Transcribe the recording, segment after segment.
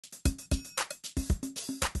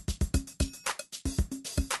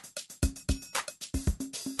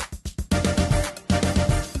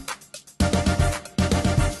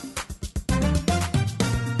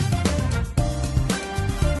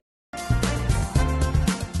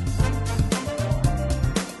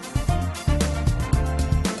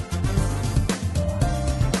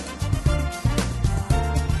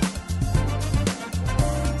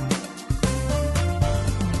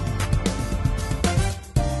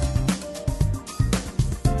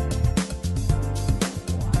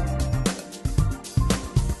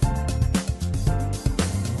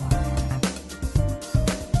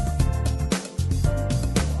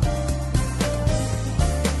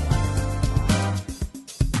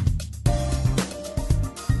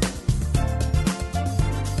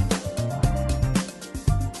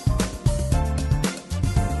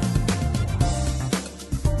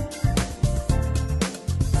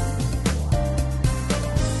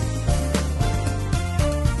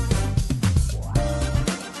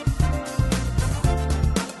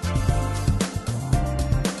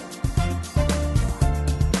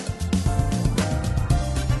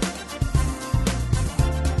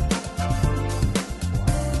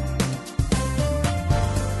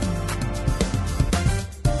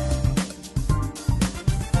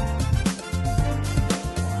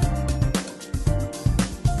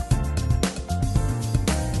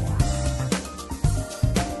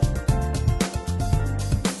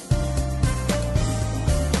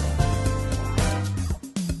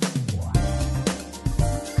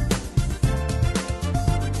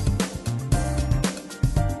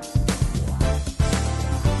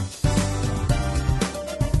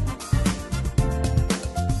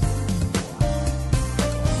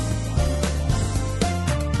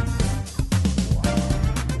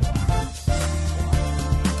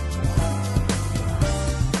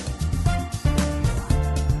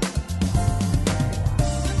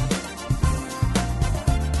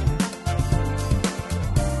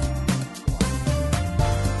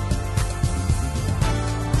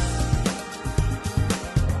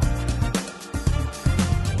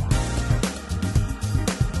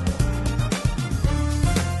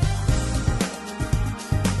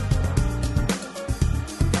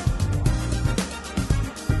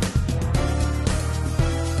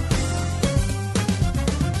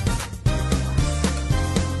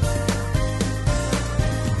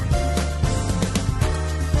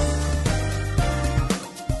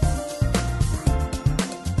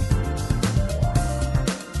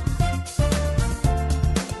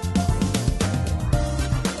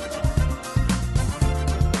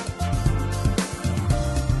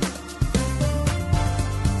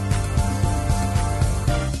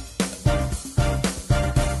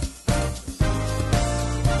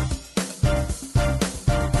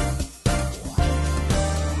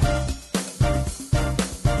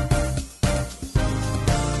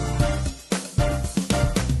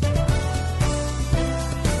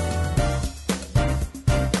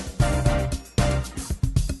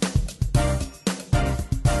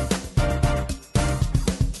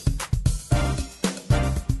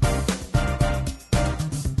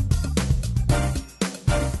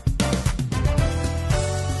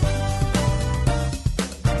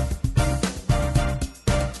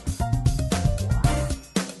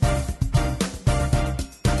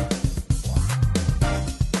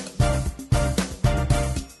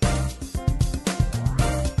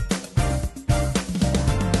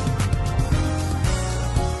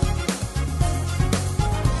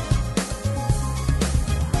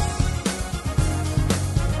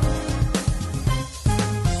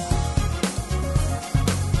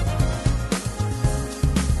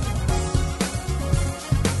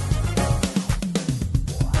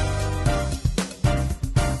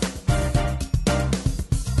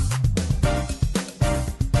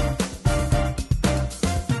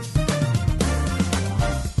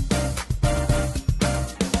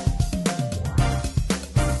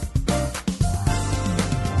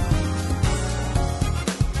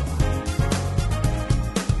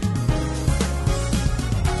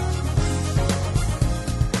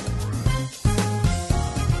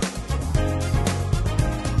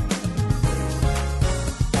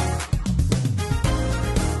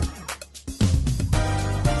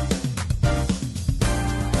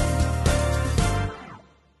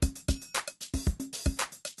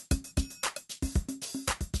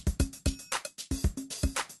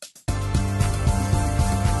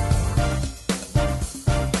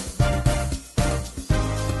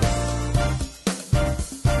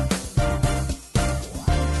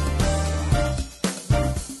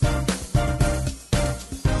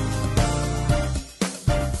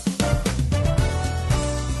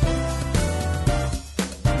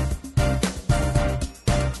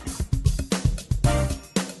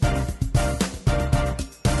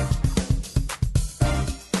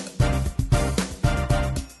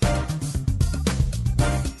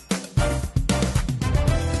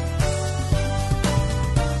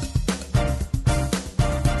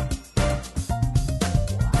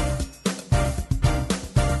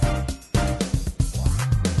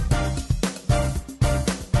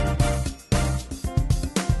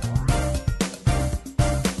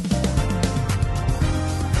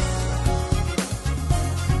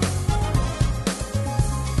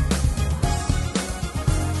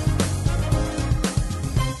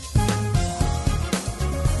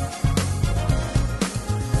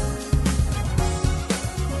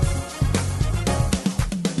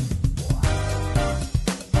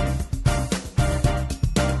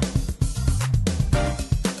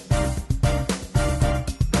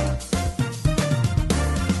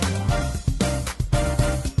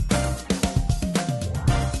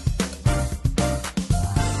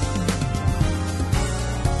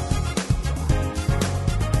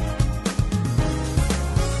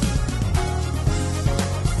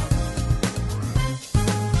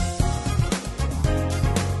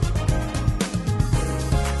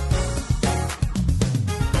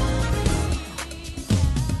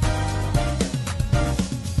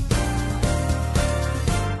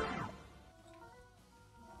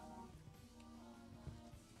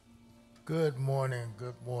Good morning,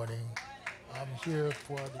 good morning. I'm here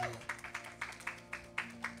for the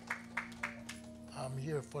I'm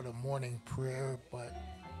here for the morning prayer, but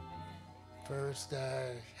first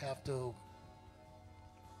I have to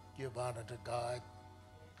give honor to God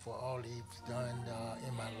for all He's done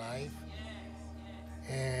in my life,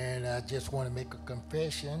 and I just want to make a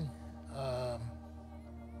confession. Um,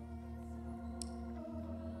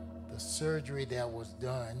 the surgery that was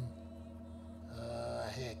done, I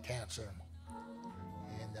had cancer,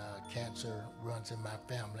 and cancer runs in my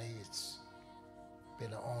family. It's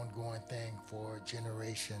been an ongoing thing for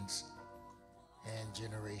generations and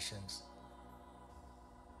generations.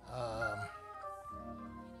 Um,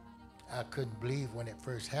 I couldn't believe when it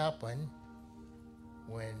first happened,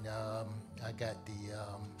 when I got the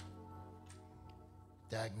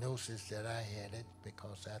diagnosis that I had it,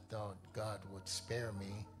 because I thought God would spare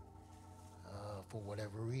me for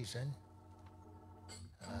whatever reason.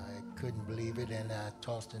 I couldn't believe it, and I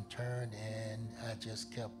tossed and turned, and I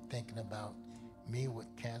just kept thinking about me with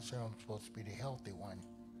cancer. I'm supposed to be the healthy one.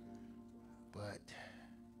 But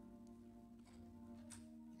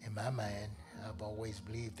in my mind, I've always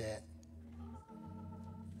believed that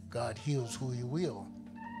God heals who He will.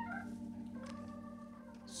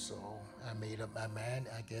 So I made up my mind.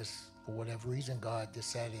 I guess for whatever reason, God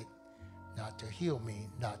decided not to heal me,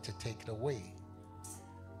 not to take it away.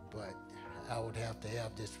 But I would have to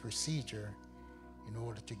have this procedure in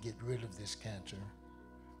order to get rid of this cancer.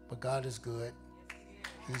 But God is good.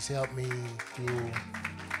 He's helped me through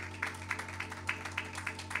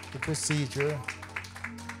the procedure.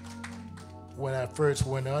 When I first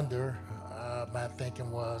went under, my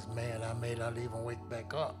thinking was, man, I may not even wake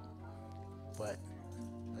back up. But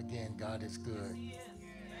again, God is good.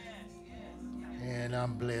 And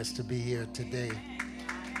I'm blessed to be here today.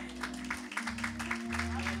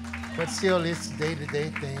 But still, it's a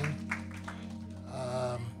day-to-day thing.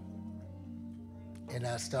 And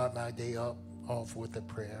I start my day off with a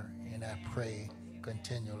prayer, and I pray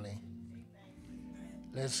continually.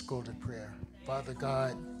 Let's go to prayer. Father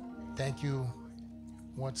God, thank you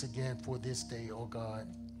once again for this day, oh God.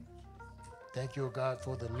 Thank you, oh God,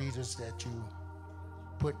 for the leaders that you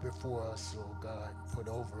put before us, oh God, put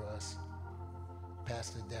over us.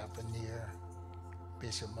 Pastor Daphne,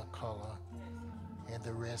 Bishop McCullough, and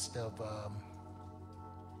the rest of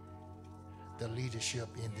the leadership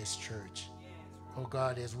in this church. Oh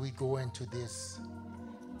God, as we go into this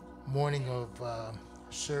morning of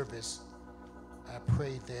service, I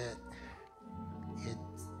pray that it,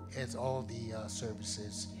 as all the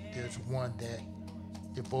services, there's one that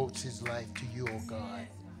devotes his life to you, oh God.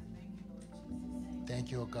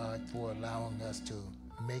 Thank you, oh God, for allowing us to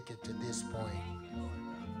make it to this point.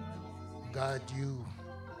 God, you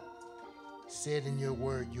said in your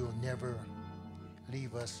word you'll never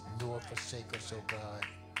leave us nor forsake us, oh God.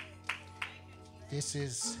 This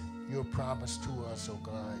is your promise to us, oh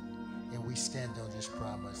God, and we stand on this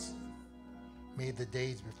promise. May the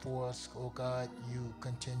days before us, oh God, you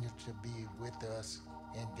continue to be with us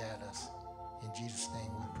and guide us. In Jesus'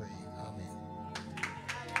 name we pray. Amen.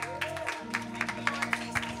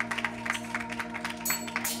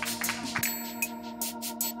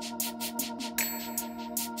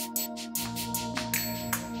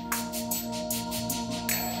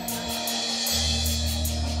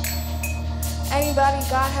 Anybody,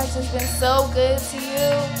 God has just been so good to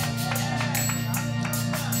you.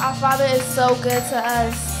 Our Father is so good to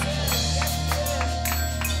us.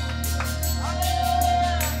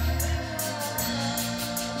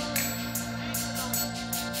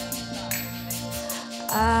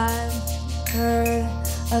 I've heard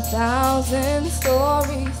 1,000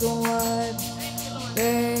 stories of what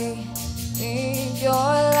they think you're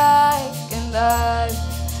like, and I've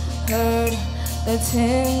heard the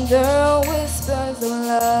tender whispers of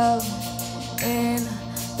love in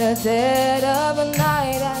the dead of the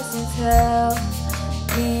night as you tell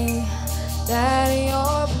me that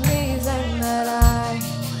you're pleased and that I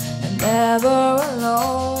am never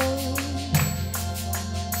alone.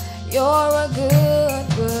 You're a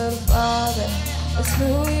good, good Father. It's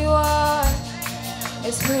who you are.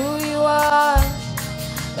 It's who you are.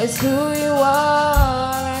 It's who you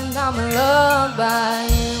are, and I'm loved by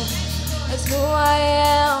you. It's who I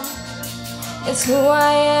am. It's who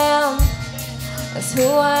I am. It's who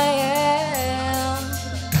I am.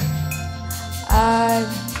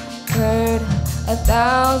 I've heard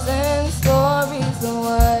 1,000 stories of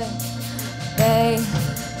what they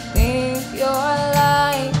think you're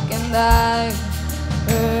like, and I've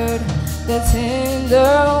heard the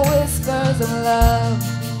tender whispers of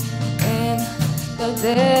love in the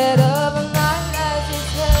dead of the night as you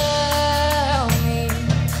tell me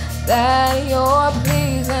that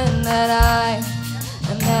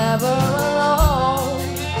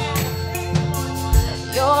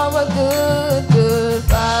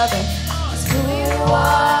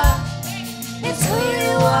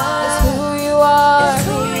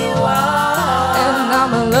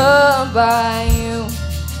by you.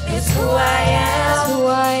 It's who I am. It's who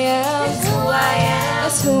I am. It's who I am.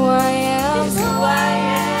 It's who I am. It's who I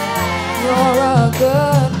am. You're a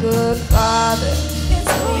good, good Father.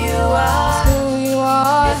 It's who you are. It's who you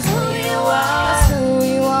are. It's who you are. It's who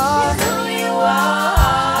you are. It's who you are.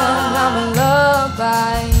 And I'm loved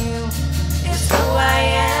by you. It's who I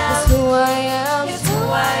am. It's who I am. It's who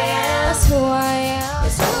I am. It's who I am.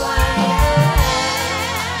 It's who I am.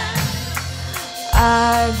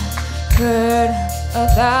 I've heard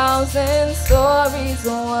 1,000 stories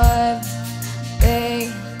of what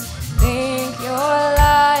they think you're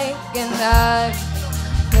like, and I've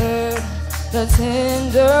heard the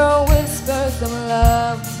tender whispers of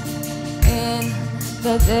love in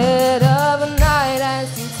the dead of night as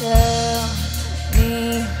you tell me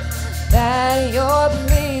that you're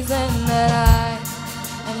pleased and that I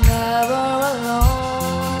am never alone.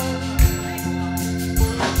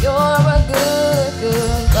 You're a good,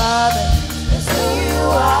 good Father. It's who you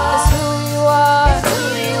are. It's who you are. It's who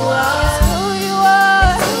you are. It's who you are.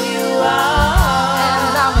 It's who you are.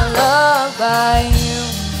 And I'm loved by you.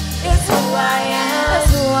 It's who I am. It's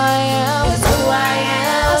who I am. It's who I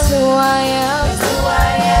am. It's who I am. It's who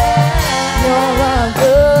I am. You're a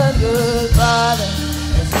good, good Father.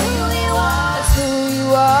 It's who you are. It's who you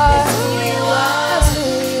are. It's who you are. It's who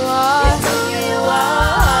you are. It's who you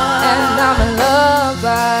are. And I'm loved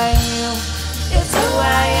by you. It's who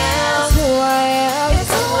I am. It's who I am.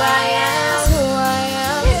 It's who I am. It's who I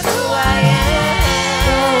am. It's who I am.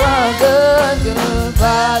 You're a good, good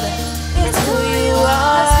Father. It's who you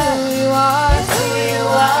are. It's who you are. It's who you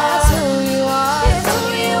are. It's who you are. It's who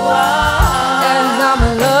you are. And I'm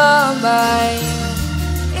loved by you.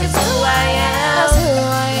 It's who I am. That's who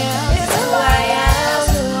I am. It's who I am. That's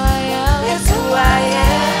who I am. It's who I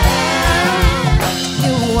am.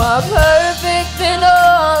 You are perfect in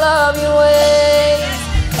all of your ways.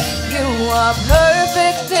 You are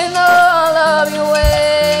perfect in all of your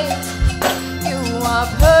ways. You are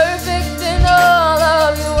perfect in all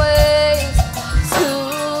of your ways to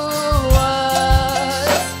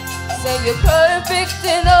us. Say you're perfect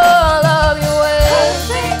in all of your ways.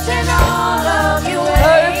 Perfect in all of your ways.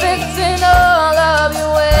 Perfect in all of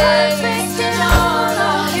your ways. Perfect in all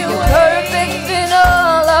of your You're ways. perfect in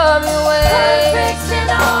all of your ways. Perfect in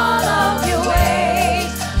all of your ways.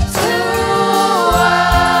 To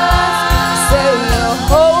us. Say you're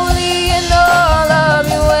holy in all of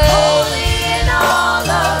your ways. Holy in all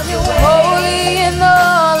of your ways. Holy in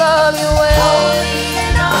all of your ways. Holy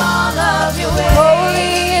in all of your ways.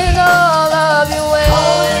 Holy in all of your ways.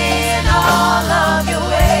 Holy in all of your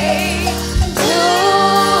ways. To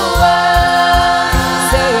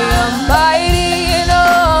us. Say you're mighty in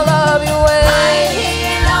all of your ways. Mighty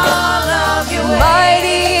in all of your ways.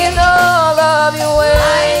 Mighty in all of your ways.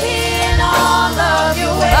 Mighty in all of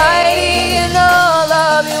your ways. Mighty in all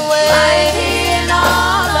of your ways. Mighty in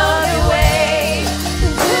all of your ways.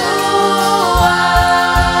 To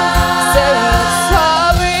us. Say you're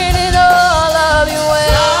sovereign in all of your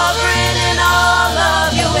ways. Sovereign in all of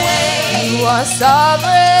your ways. You are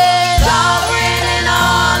sovereign. Sovereign in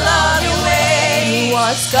all of your ways. You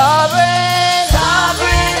are sovereign.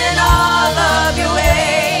 Sovereign in all of your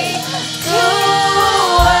ways. To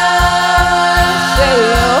us. Say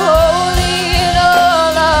you're holy in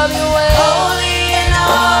all of your ways. Holy in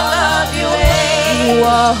all of your ways. You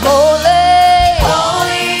are holy.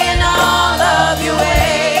 Holy in all of your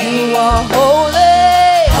ways. You are holy.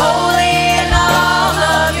 Holy in all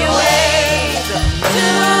of your ways. To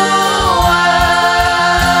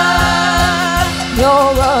us.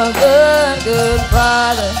 You're a good, good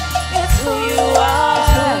Father. It's who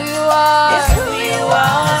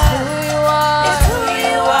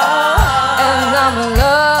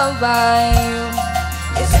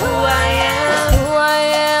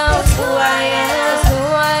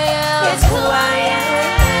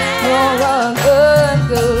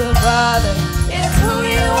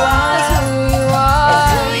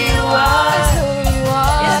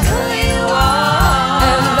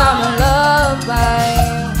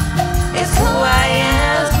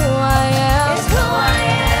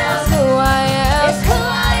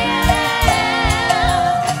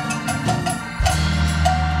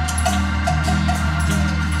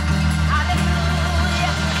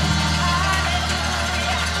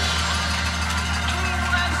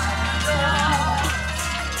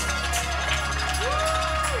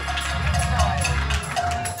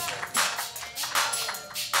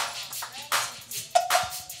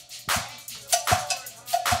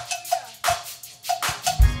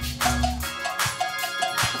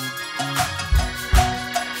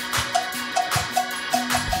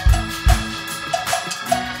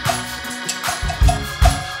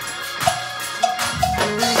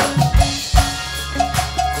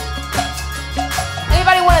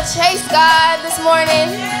this morning?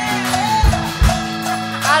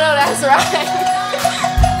 I know that's right.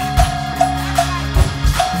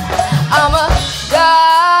 I'm a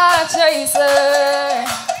God chaser,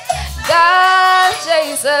 God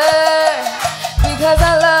chaser. Because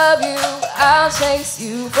I love you, I'll chase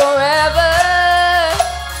you forever.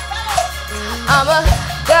 I'm a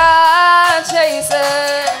God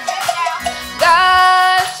chaser,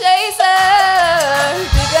 God chaser.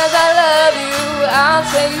 Because I love you, I'll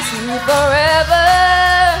chase you forever.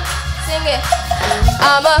 Sing it.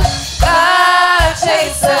 I'm a God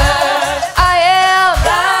chaser. I am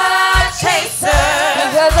God chaser.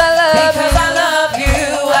 because I love you.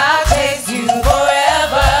 I'll chase you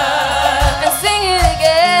forever. And sing it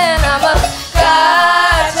again. I'm a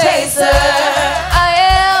God chaser. I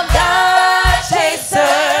am God chaser.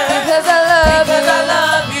 because I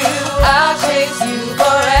love you. I'll chase you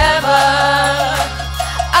forever.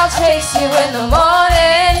 I'll chase you in the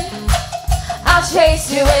morning. I'll chase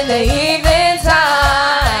you in the evening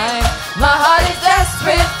time. My heart is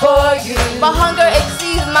desperate for you. My hunger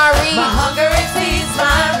exceeds my reach. My hunger exceeds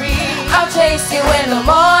my reach. I'll chase you in the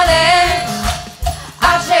morning.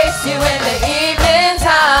 I'll chase you in the evening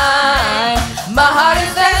time. My heart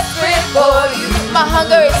is desperate for you. My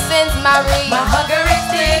hunger extends my reach. My hunger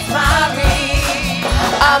exceeds my reach.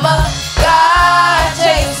 I'm a God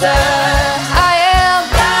chaser. I am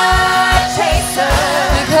God chaser.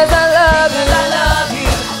 because I love you. I love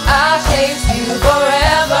you. I'll chase you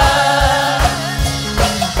forever.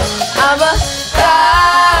 I'm a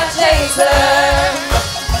God chaser,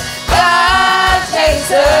 God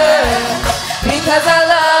chaser. Because I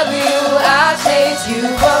love you, I'll chase you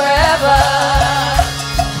forever.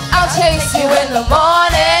 I'll chase you in the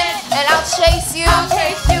morning, and I'll chase you. I'll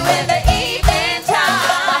chase you in the evening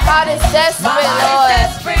time. My heart is desperate, My heart Lord. is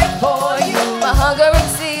desperate for you. My hunger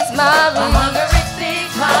exceeds my My reach. hunger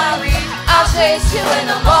exceeds my reach. I'll chase you in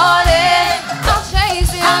the morning. I'll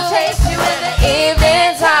chase you. I'll chase you in the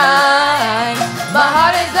evening time. My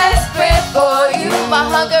heart is desperate for you. My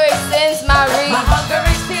hunger extends my My reach. hunger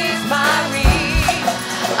exceeds my reach.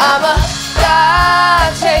 I'm a God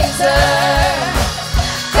chaser,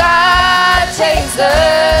 God chaser.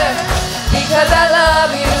 Because I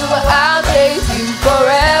love you, I'll chase you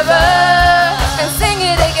forever. And sing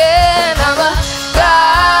it again. I'm a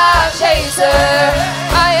God chaser.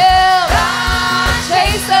 I am God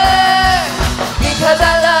chaser. Because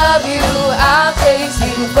I love you, I'll chase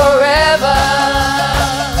you forever.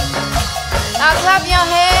 Now clap your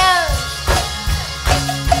hands.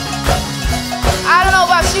 I don't know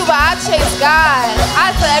about you, but I chase God.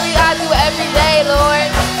 I do it every day, Lord.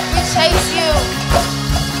 We chase you.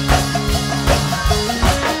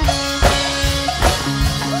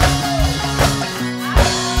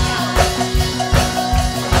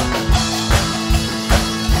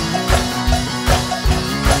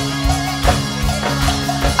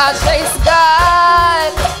 I chase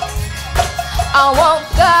God. I want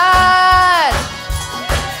God.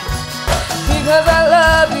 Because I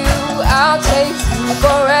love you, I'll chase you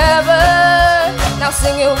forever. Now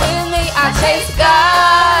sing it with me. I chase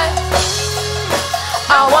God.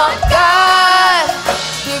 I want God.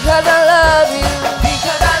 Because I love you.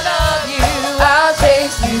 Because I love you. I'll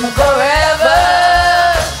chase you forever.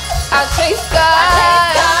 I chase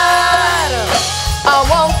God. I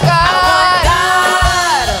want God.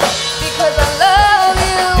 Because I love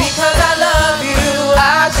you. Because I love you.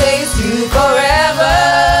 I'll chase you forever.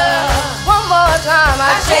 One more time.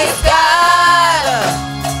 I chase God.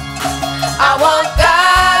 I want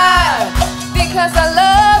God. Because I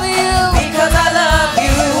love you.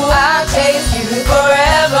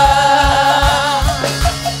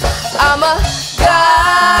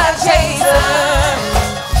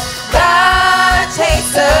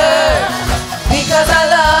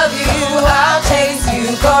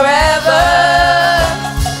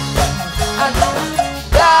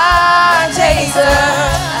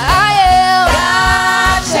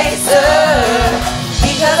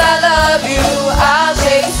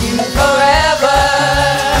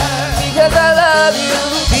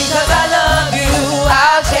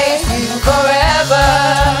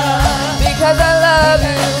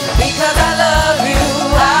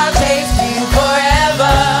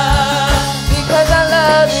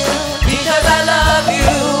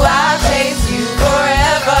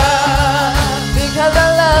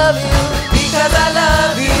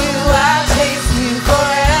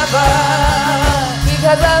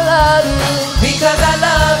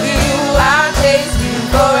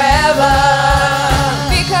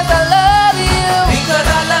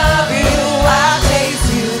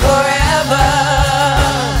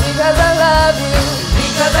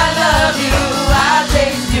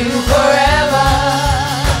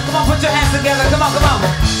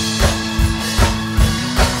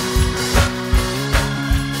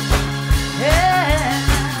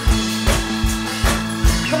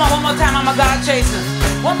 a God chaser.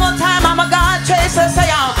 One more time, I'm a God chaser. Say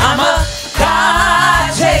I'm a God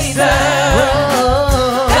chaser.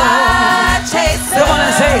 God chaser. Come on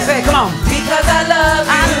and say, come on. Because I love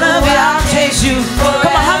you. I love you, I'll chase you.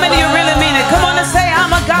 Come on, how many of you really mean it? Come on and say,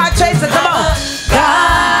 I'm a God chaser. Come on.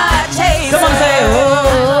 God chaser. Come on and say,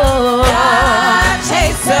 oh, God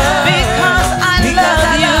chaser. Because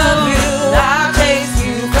I love you, I'll chase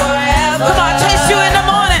you forever. Come on, I'll chase you in the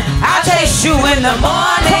morning. I'll chase you in the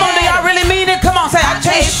morning. Come on, do y'all really mean it? Come on, say, I'll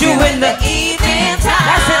chase you in the evening time.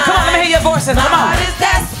 That's it. Come on, let me hear your voices. Come on. My heart is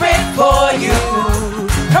desperate for you.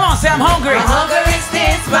 Come on, say, I'm hungry. My hunger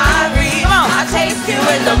extends my reach. Come on. I'll chase you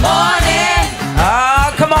in the morning.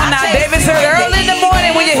 Oh, come on now. David said early in the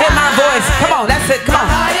morning when you hear my voice. Come on, that's it. Come on.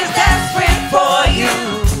 My heart is desperate for you.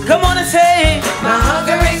 Come on and say, my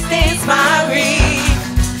hunger extends my reach.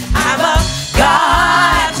 I'm a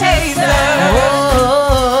God chaser.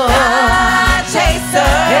 Oh, God chaser.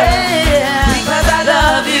 Yeah. Because I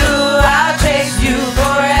love you, I'll chase you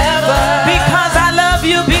forever. Because I love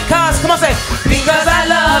you, because, come on, say, because I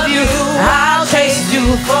love you, I'll chase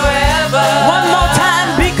you forever. One more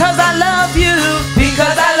time, because I love you,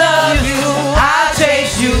 because I love you, I'll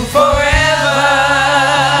chase you forever.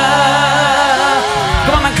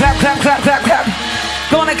 Come on and clap, clap, clap, clap, clap.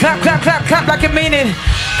 Go on and clap, clap, clap, clap like you mean it.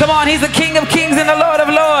 Come on, he's the King of Kings and the Lord of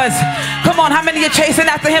Lords. Come on, how many are chasing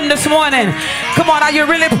after him this morning? Come on, are you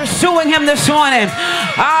really pursuing him this morning?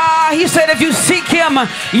 He said if you seek him,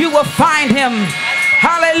 you will find him.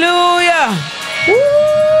 Hallelujah.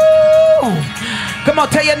 Woo. Come on,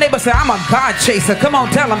 tell your neighbor, say, I'm a God chaser. Come on,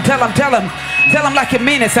 tell him, tell him, tell him. Tell him like you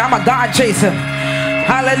mean it. Say, I'm a God chaser.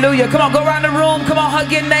 Hallelujah. Come on, go around the room. Come on,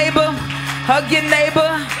 hug your neighbor. Hug your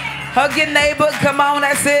neighbor. Hug your neighbor. Come on,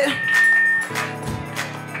 that's it.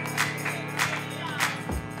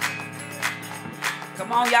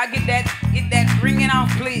 Come on, y'all get that ringing off,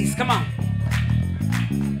 please. Come on.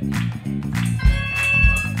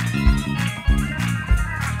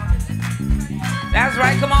 That's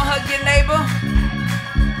right. Come on, hug your neighbor.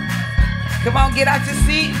 Come on, get out your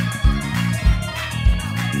seat.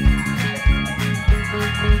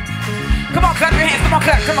 Come on, clap your hands. Come on,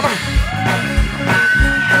 clap. Come on, come on.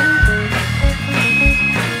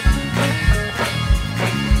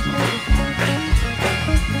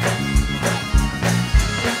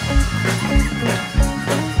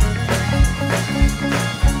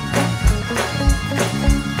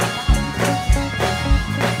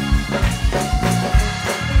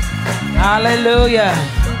 Hallelujah.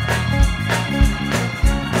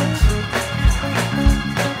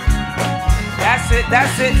 That's it,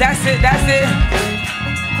 that's it, that's it, that's it.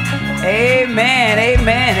 Amen,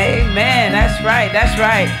 amen, amen. That's right, that's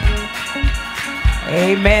right.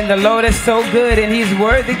 Amen. The Lord is so good and he's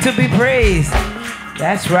worthy to be praised.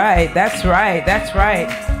 That's right, that's right, that's right.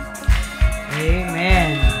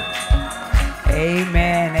 Amen.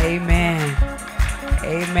 Amen, amen.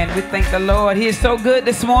 Amen. We thank the Lord. He is so good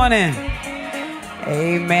this morning.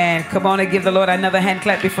 Amen. Come on and give the Lord another hand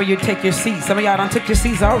clap before you take your seat. Some of y'all done took your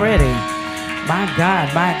seats already. My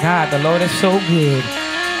God, the Lord is so good.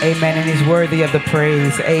 Amen. And he's worthy of the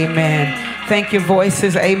praise. Amen. Thank your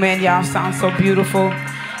voices. Amen. Y'all sound so beautiful.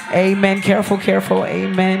 Amen. Careful, careful.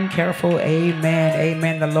 Amen. Careful. Amen.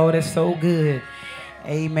 Amen. The Lord is so good.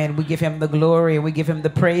 Amen. We give him the glory. We give him the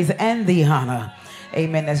praise and the honor.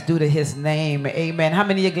 Amen. That's due to his name. Amen. How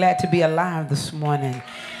many of you are glad to be alive this morning?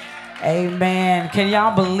 Amen. Can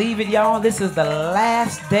y'all believe it, y'all? This is the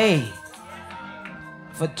last day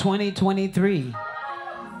for 2023.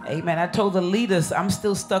 Amen. I told the leaders I'm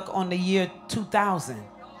still stuck on the year 2000.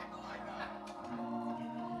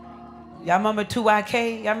 Y'all remember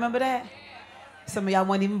 2IK? Y'all remember that? Some of y'all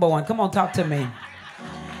weren't even born. Come on, talk to me.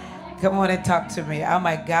 Come on and talk to me. Oh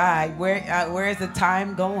my God, where is the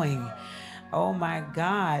time going? Oh my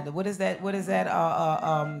God, what is that? What is that?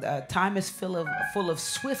 Time is full of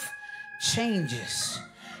swift changes,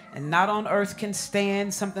 and not on earth can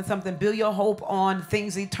stand. Something. Build your hope on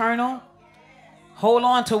things eternal. Hold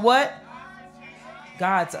on to what?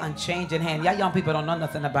 God's unchanging hand. Y'all young people don't know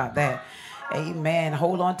nothing about that. Amen.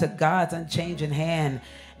 Hold on to God's unchanging hand.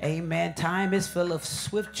 Amen. Time is full of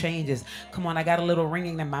swift changes. Come on, I got a little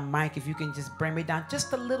ringing in my mic. If you can just bring me down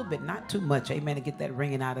just a little bit, not too much. Amen. To get that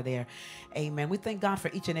ringing out of there. Amen. We thank God for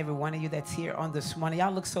each and every one of you that's here on this morning.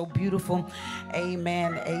 Y'all look so beautiful.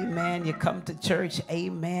 Amen. Amen. You come to church.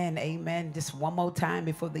 Amen. Amen. Just one more time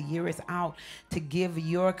before the year is out to give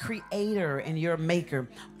your creator and your maker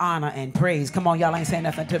honor and praise. Come on, y'all ain't saying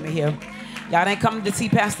nothing to me here. Y'all ain't come to see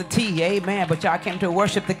Pastor T. Amen. But y'all came to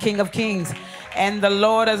worship the King of Kings and the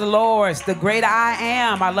Lord of Lords, the great I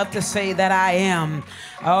am. I love to say that I am.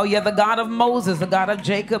 Oh, you're the God of Moses, the God of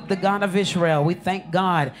Jacob, the God of Israel. We thank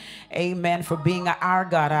God, amen, for being our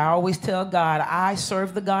God. I always tell God, I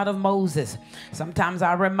serve the God of Moses. Sometimes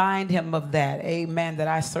I remind him of that, amen, that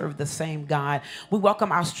I serve the same God. We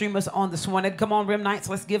welcome our streamers on this morning. Come on, Remnites,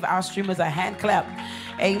 let's give our streamers a hand clap.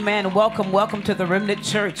 Amen. Welcome to the Remnant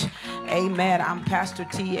Church. Amen. I'm Pastor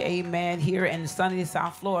T, amen, here in sunny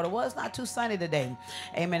South Florida. Well, it's not too sunny today.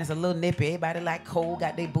 Amen. It's a little nippy. Everybody like cold,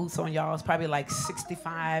 got their boots on, y'all. It's probably like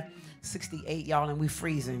 65, 68, y'all, and we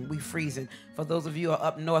freezing. We freezing. For those of you who are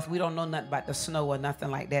up north, we don't know nothing about the snow or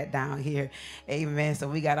nothing like that down here. Amen. So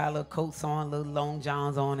we got our little coats on, little long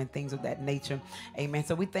johns on, and things of that nature. Amen.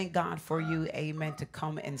 So we thank God for you, amen, to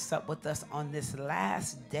come and sup with us on this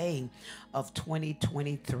last day of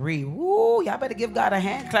 2023. Woo, y'all better give God a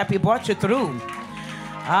hand clap. He brought you through.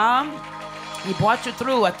 He brought you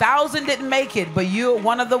through. 1,000 didn't make it, but you're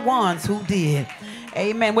one of the ones who did.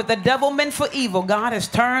 Amen. What the devil meant for evil, God has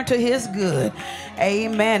turned to his good.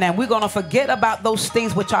 Amen. And we're going to forget about those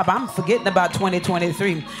things which I'm forgetting about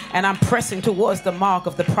 2023. And I'm pressing towards the mark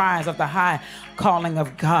of the prize of the high calling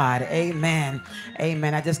of God. Amen.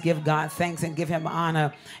 Amen. I just give God thanks and give him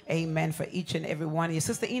honor. Amen. For each and every one of you.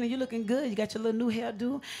 Sister Ina, you're looking good. You got your little new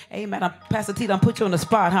hairdo. Amen. Pastor T, I put you on the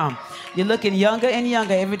spot, huh? You're looking younger and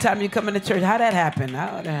younger every time you come into church. How'd that happen?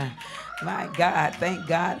 My God, thank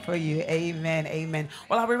God for you. Amen, amen.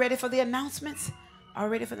 Well, are we ready for the announcements? Are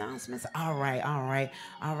we ready for the announcements? All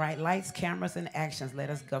right. Lights, cameras, and actions.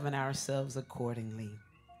 Let us govern ourselves accordingly.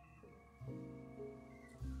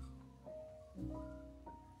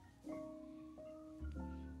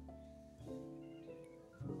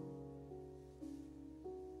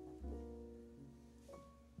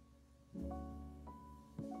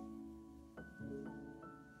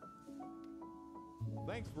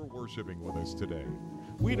 Thanks for worshiping with us today.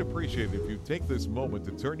 We'd appreciate it if you take this moment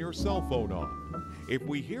to turn your cell phone off. If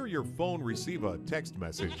we hear your phone receive a text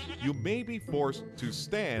message, you may be forced to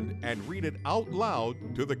stand and read it out loud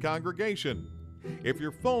to the congregation. If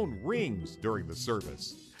your phone rings during the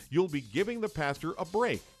service, you'll be giving the pastor a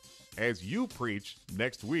break as you preach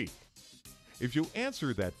next week. If you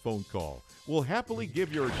answer that phone call, we'll happily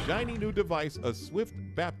give your shiny new device a swift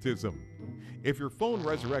baptism. If your phone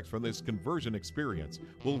resurrects from this conversion experience,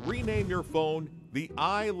 we'll rename your phone the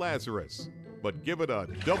iLazarus, but give it a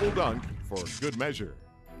double dunk for good measure.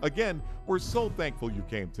 Again, we're so thankful you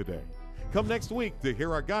came today. Come next week to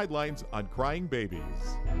hear our guidelines on crying babies.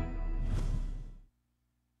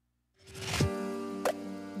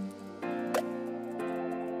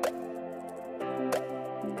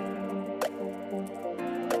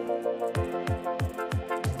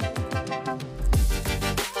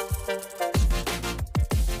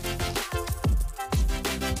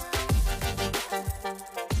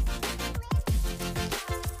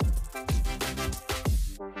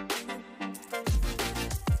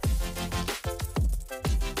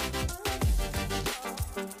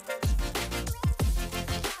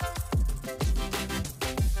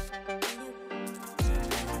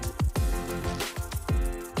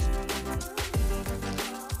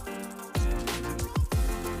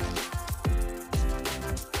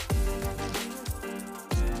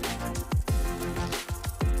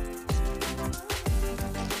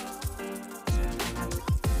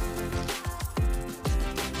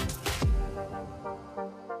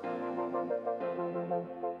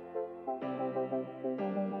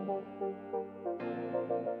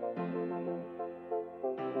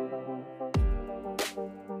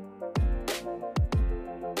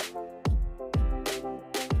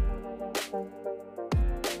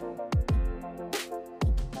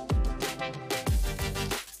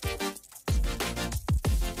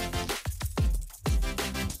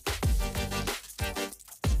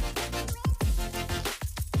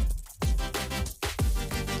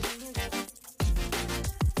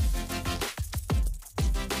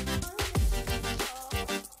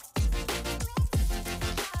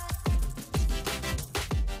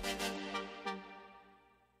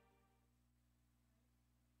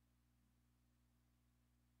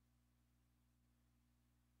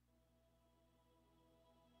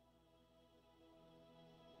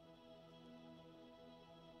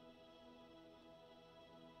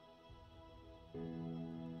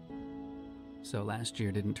 So last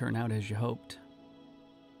year didn't turn out as you hoped.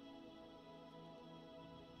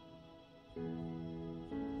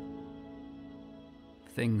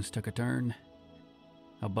 Things took a turn,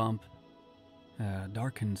 a bump, a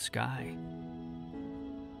darkened sky.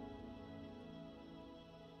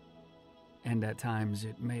 And at times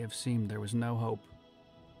it may have seemed there was no hope.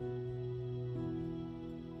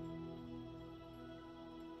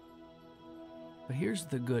 But here's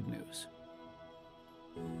the good news.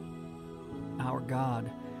 Our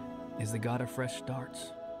God is the God of fresh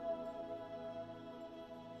starts.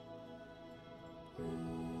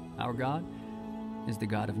 Our God is the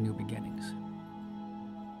God of new beginnings.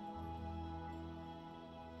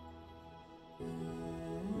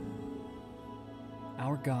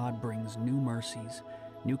 Our God brings new mercies,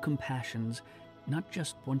 new compassions, not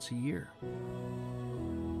just once a year,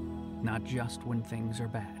 not just when things are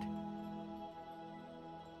bad,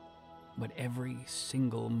 but every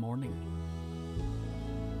single morning.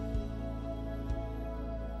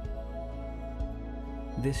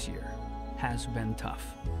 This year has been tough.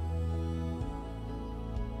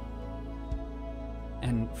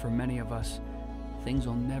 And for many of us, things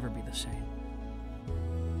will never be the same.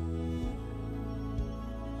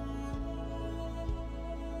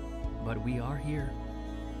 But we are here,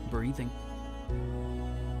 breathing,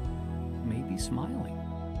 maybe smiling,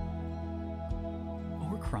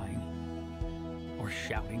 or crying, or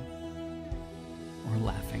shouting, or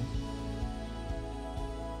laughing.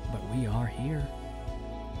 But we are here,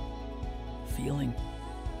 feeling,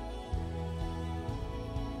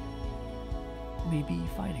 maybe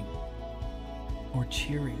fighting, or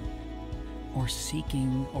cheering, or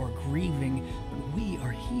seeking, or grieving, but we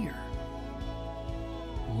are here,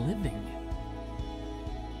 living.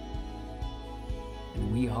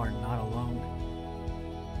 And we are not alone.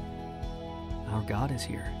 Our God is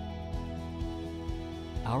here.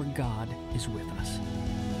 Our God is with us.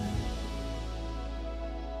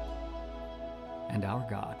 And our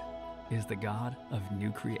God is the God of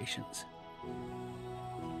new creations.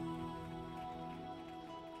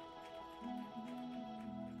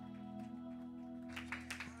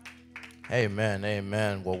 Amen,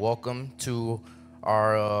 amen. Well, welcome to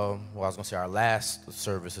our, I was going to say our last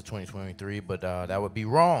service of 2023, but that would be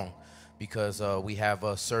wrong because we have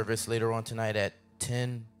a service later on tonight at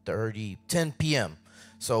 10 p.m.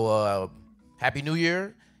 So Happy New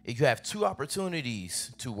Year. You have 2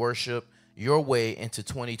 opportunities to worship your way into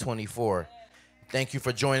 2024. Thank you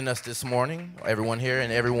for joining us this morning, everyone here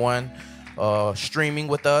and everyone streaming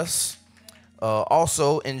with us.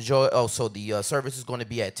 Also enjoy, so the service is going to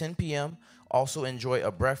be at 10 p.m. Also enjoy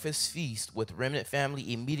a breakfast feast with Remnant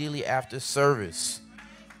family immediately after service.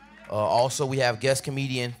 Also, we have guest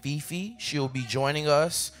comedian Fifi. She'll be joining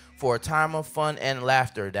us for a time of fun and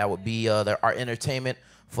laughter. That would be our entertainment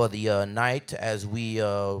for the night as we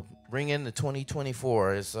bring in the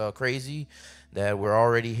 2024. It's crazy that we're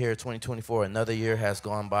already here, 2024. Another year has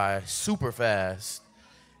gone by super fast.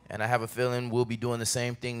 And I have a feeling we'll be doing the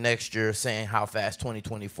same thing next year, saying how fast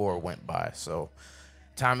 2024 went by. So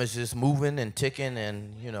time is just moving and ticking,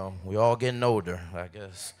 and, you know, we all getting older, I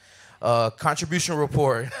guess. Contribution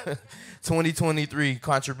report. 2023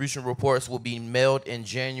 contribution reports will be mailed in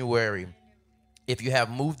January. If you have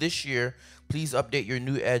moved this year, please update your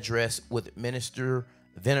new address with Minister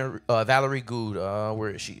Valerie Good. Where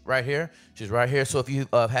is she? Right here. She's right here. So if you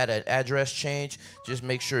had an address change, just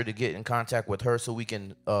make sure to get in contact with her so we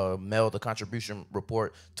can mail the contribution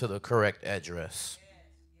report to the correct address.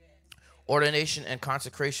 Ordination and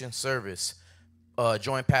consecration service.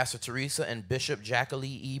 Join Pastor Teresa and Bishop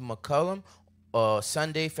Jacqueline E. McCullum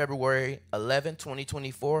Sunday, February 11,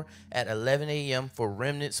 2024 at 11 a.m. for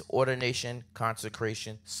Remnant's ordination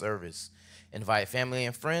consecration service. Invite family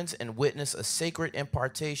and friends and witness a sacred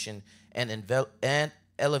impartation and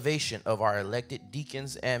elevation of our elected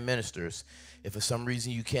deacons and ministers. If for some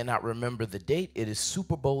reason you cannot remember the date, it is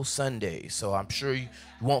Super Bowl Sunday. So I'm sure you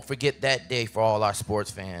won't forget that day for all our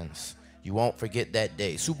sports fans. You won't forget that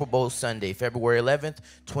day. Super Bowl Sunday, February 11th,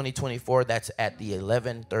 2024. That's at the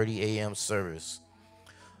 11:30 a.m. service.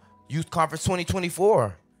 Youth Conference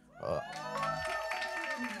 2024.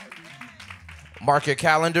 Mark your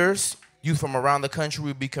calendars. Youth from around the country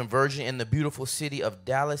will be converging in the beautiful city of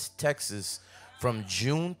Dallas, Texas from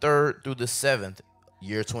June 3rd through the 7th,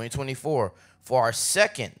 year 2024. For our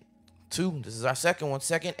second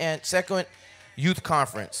youth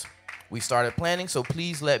conference. We started planning, so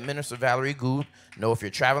please let Minister Valerie Good know if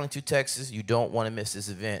you're traveling to Texas, you don't want to miss this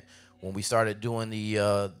event. When we started doing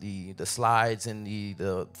the slides and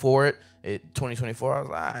the for it, 2024, I was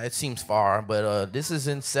like, it seems far, but this is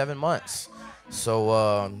in 7 months.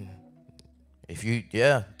 So if you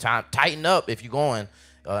tighten up if you're going,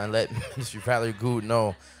 and let Minister Valerie Good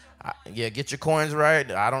know. Get your coins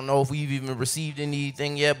right. I don't know if we've even received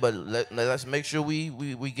anything yet, but let's make sure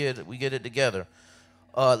we get it together.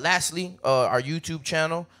 Lastly, our YouTube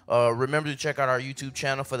channel. Remember to check out our YouTube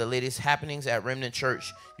channel for the latest happenings at Remnant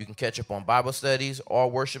Church. You can catch up on Bible studies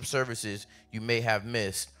or worship services you may have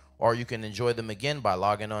missed, or you can enjoy them again by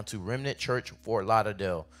logging on to Remnant Church Fort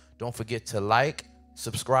Lauderdale. Don't forget to like,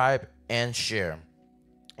 subscribe, and share.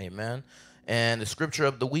 Amen. And the scripture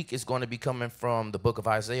of the week is going to be coming from the book of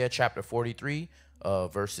Isaiah, chapter 43,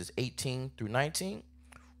 verses 18 through 19.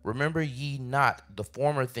 Remember ye not the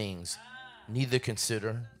former things, neither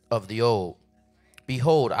consider of the old.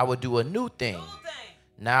 Behold, I will do a new thing.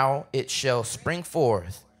 Now it shall spring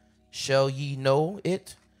forth. Shall ye know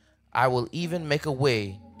it? I will even make a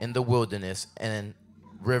way in the wilderness and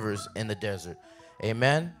rivers in the desert.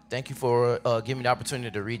 Amen. Thank you for giving me the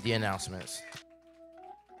opportunity to read the announcements.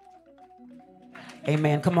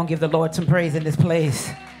 Amen. Come on, give the Lord some praise in this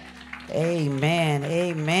place. Amen.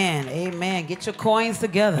 Amen. Amen. Get your coins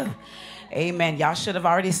together. Amen. Y'all should have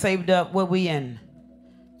already saved up. What we in?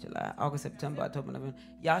 July, August, September, October, November.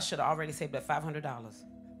 Y'all should have already saved up $500.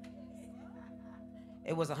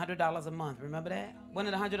 It was $100 a month. Remember that?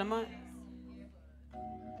 Wasn't it $100 a month?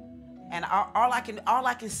 And all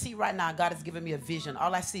I can see right now, God has given me a vision.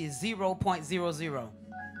 All I see is 0.00.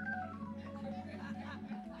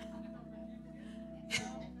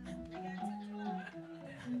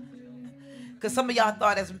 Because some of y'all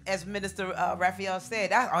thought, as Minister Raphael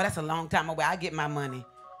said, that's a long time away. I get my money.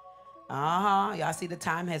 Y'all see the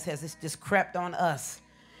time has just crept on us.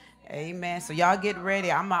 Amen. So y'all get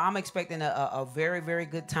ready. I'm expecting a very, very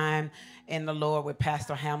good time in the Lord with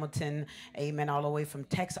Pastor Hamilton. Amen. All the way from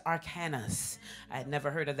Texarkana. I had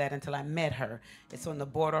never heard of that until I met her. It's on the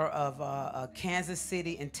border of Kansas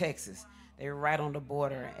City and Texas. They're right on the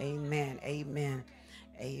border. Amen. Amen.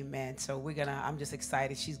 Amen. So I'm just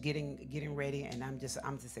excited. She's getting ready, and I'm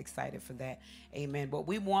just excited for that. Amen. But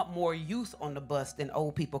we want more youth on the bus than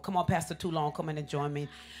old people. Come on, Pastor Too Long, come in and join me.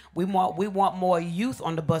 We want more youth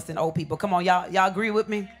on the bus than old people. Come on, y'all agree with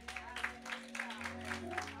me?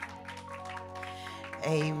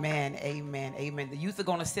 Amen. Amen. Amen. The youth are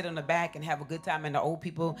going to sit in the back and have a good time, and the old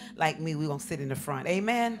people like me, we're going to sit in the front.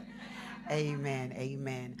 Amen. Amen.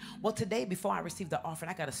 Amen. Well, today, before I receive the offering,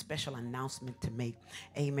 I got a special announcement to make.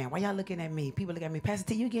 Amen. Why y'all looking at me? People look at me. Pastor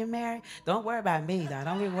T, you getting married? Don't worry about me, though.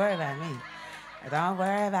 Don't worry about me. Don't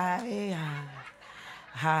worry about me.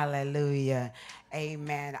 Hallelujah.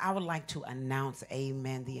 Amen. I would like to announce,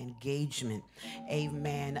 amen, the engagement,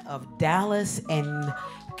 amen, of Dallas and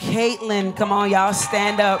Caitlin. Come on, y'all,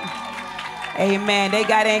 stand up. Amen. They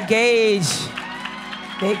got engaged.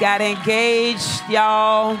 They got engaged,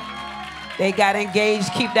 y'all. They got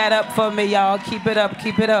engaged. Keep that up for me, y'all. Keep it up.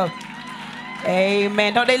 Keep it up.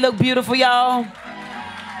 Amen. Don't they look beautiful, y'all?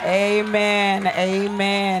 Amen.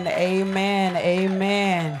 Amen. Amen.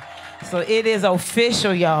 Amen. So it is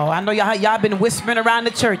official, y'all. I know y'all been whispering around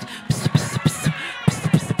the church. Psst, psst, psst, psst,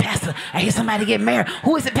 psst, Pastor, I hear somebody get married.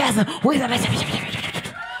 Who is it, Pastor? Who is it?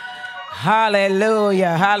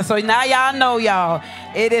 Hallelujah. So now y'all know, y'all.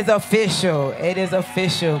 It is official. It is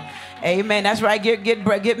official. Amen. That's right.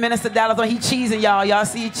 Get Minister Dallas on. He cheesing, y'all. Y'all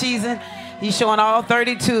see he cheesing? He's showing all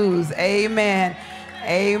 32s. Amen.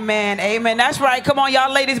 Amen. Amen. That's right. Come on,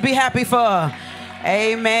 y'all ladies, be happy for her.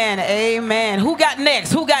 Amen. Amen. Who got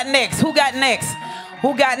next? Who got next? Who got next?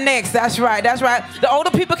 Who got next? That's right. That's right. The older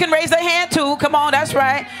people can raise their hand too. Come on. That's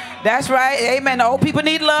right. That's right. Amen. The old people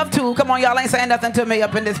need love too. Come on. Y'all ain't saying nothing to me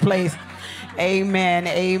up in this place. Amen.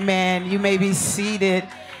 Amen. You may be seated.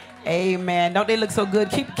 Amen. Don't they look so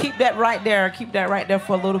good? Keep that right there. Keep that right there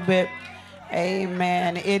for a little bit.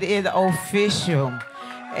 Amen. It is official.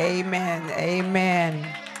 Amen. Amen.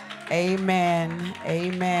 Amen.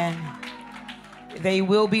 Amen. They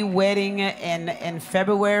will be wedding in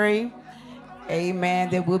February.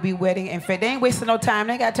 Amen. They will be wedding in February. They ain't wasting no time.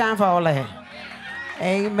 They ain't got time for all that.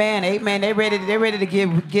 Amen. Amen. They're ready to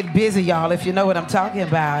get busy, y'all, if you know what I'm talking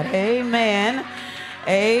about. Amen.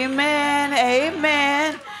 Amen.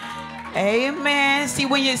 Amen. Amen. See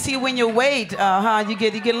when you wait, you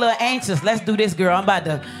get a little anxious. Let's do this, girl. I'm about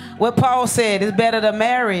to. What Paul said, it's better to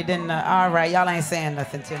marry than. All right, y'all ain't saying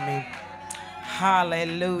nothing to me.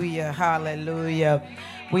 Hallelujah. Hallelujah.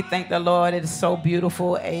 We thank the Lord. It is so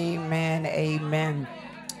beautiful. Amen. Amen.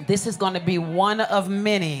 This is going to be one of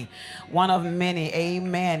many. One of many.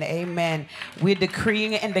 Amen. Amen. We're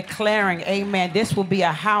decreeing and declaring, amen, this will be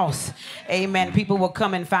a house. Amen. People will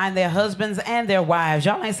come and find their husbands and their wives.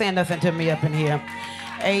 Y'all ain't saying nothing to me up in here.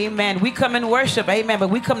 Amen. We come and worship. Amen. But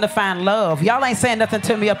we come to find love. Y'all ain't saying nothing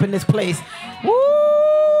to me up in this place.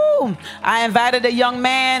 Woo! I invited a young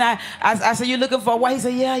man. I said, you looking for a wife? He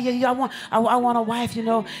said, yeah. I want a wife, you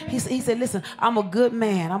know. He said, listen, I'm a good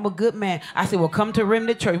man. I'm a good man. I said, well, come to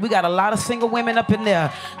Remnant Church. We got a lot of single women up in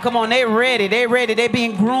there. Come on, they ready. They ready. They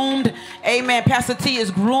being groomed. Amen. Pastor T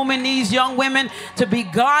is grooming these young women to be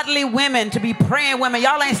godly women, to be praying women.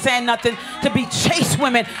 Y'all ain't saying nothing. To be chaste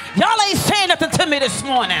women. Y'all ain't saying nothing to me this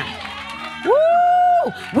morning. Woo!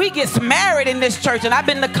 Woo! We get married in this church, and I've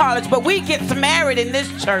been to college, but we get married in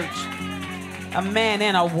this church. A man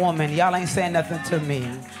and a woman. Y'all ain't saying nothing to me.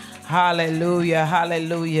 Hallelujah,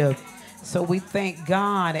 hallelujah. So we thank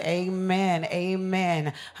God. Amen,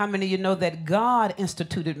 amen. How many of you know that God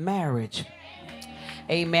instituted marriage?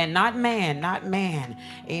 Amen. Not man, not man.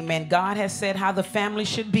 Amen. God has said how the family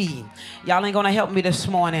should be. Y'all ain't going to help me this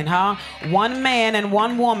morning, huh? One man and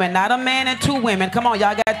one woman, not a man and two women. Come on,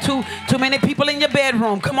 y'all got too many people in your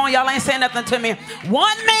bedroom. Come on, y'all ain't saying nothing to me.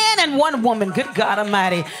 One man and one woman. Good God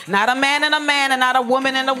Almighty. Not a man and not a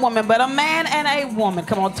woman and a woman, but a man and a woman.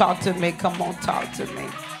 Come on, talk to me. Come on, talk to me.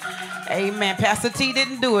 Amen. Pastor T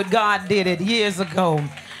didn't do it. God did it years ago.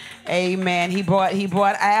 Amen. He brought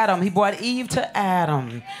Adam. He brought Eve to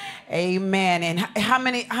Adam. Amen. And how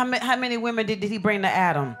many women did he bring to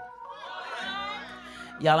Adam?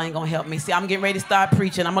 Y'all ain't gonna help me. See, I'm getting ready to start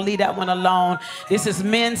preaching. I'm gonna leave that one alone. This is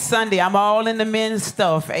Men's Sunday. I'm all in the men's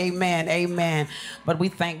stuff. Amen. Amen. But we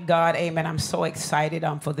thank God. Amen. I'm so excited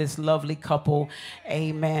for this lovely couple.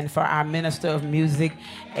 Amen. For our minister of music.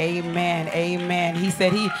 Amen. Amen. He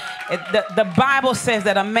said the Bible says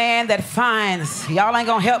that a man that finds, y'all ain't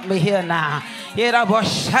gonna help me here now.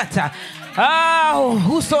 Oh,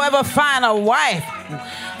 whosoever find a wife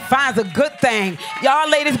finds a good thing. Y'all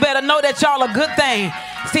ladies better know that y'all a good thing.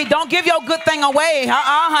 See, don't give your good thing away.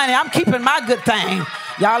 Honey, I'm keeping my good thing.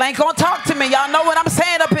 Y'all ain't gonna talk to me. Y'all know what I'm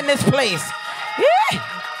saying up in this place. Yeah.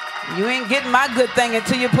 You ain't getting my good thing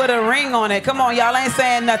until you put a ring on it. Come on, y'all ain't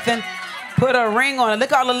saying nothing. Put a ring on it.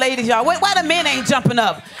 Look at all the ladies, y'all. Why the men ain't jumping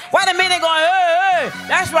up? Why the men ain't going, hey, hey?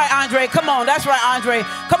 That's right, Andre. Come on, that's right, Andre.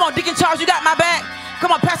 Come on, Deacon Charles, you got my back.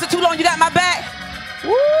 Come on, Pastor Toulon, you got my back.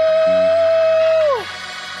 Woo!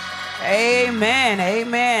 Amen,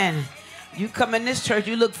 amen. You come in this church,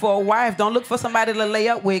 you look for a wife. Don't look for somebody to lay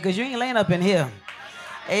up with, because you ain't laying up in here.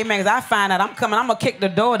 Amen, because I find out I'm coming, I'm going to kick the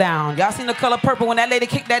door down. Y'all seen the color purple when that lady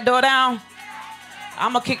kicked that door down?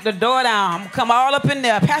 I'm going to kick the door down. I'm going to come all up in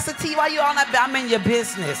there. Pastor T, why you all not? I'm in your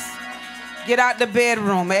business. Get out the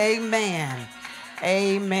bedroom. Amen.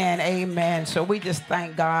 Amen, amen. So we just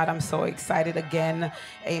thank God. I'm so excited again,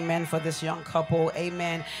 amen, for this young couple,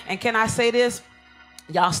 amen. And can I say this?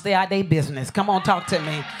 Y'all stay out their business. Come on, talk to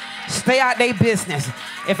me. Stay out their business.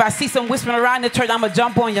 If I see some whispering around the church, I'm going to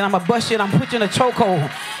jump on you and I'm going to bust you and I'm going to put you in a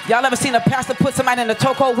chokehold. Y'all ever seen a pastor put somebody in a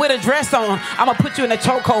chokehold with a dress on? I'm going to put you in a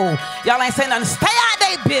chokehold. Y'all ain't saying nothing. Stay out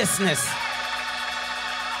their business.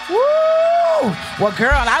 Woo! Well,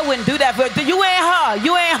 girl, I wouldn't do that. But you ain't her.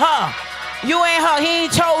 You ain't her. You ain't her. He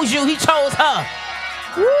ain't chose you. He chose her.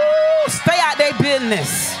 Woo! Stay out their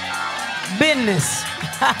business. Business.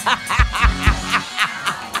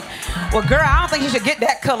 Well, girl, I don't think you should get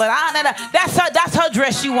that color. That's her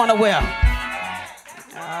dress you want to wear.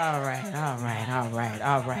 All right.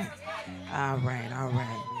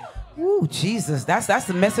 Woo, Jesus. That's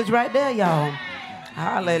the message right there, y'all.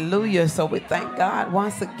 Hallelujah. So we thank God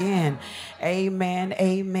once again. Amen,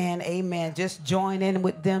 amen, amen. Just join in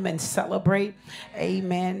with them and celebrate.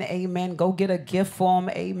 Amen, amen. Go get a gift for them.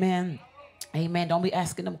 Amen. Amen. Don't be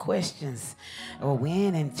asking them questions. Or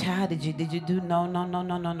when and child did you do?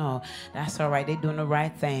 No. That's all right. They doing the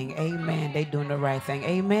right thing. Amen. They doing the right thing.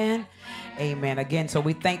 Amen. Amen. Again, so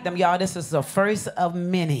we thank them, y'all. This is the first of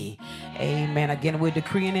many. Amen. Again, we're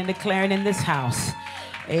decreeing and declaring in this house.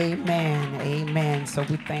 Amen. Amen. So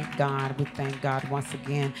we thank God. We thank God once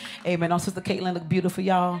again. Amen. Oh, Sister Caitlin look beautiful,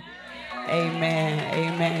 y'all. Amen.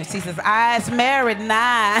 Amen. She says, I's married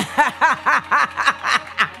now.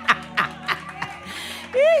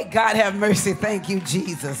 God have mercy. Thank you,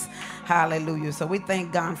 Jesus. Hallelujah. So we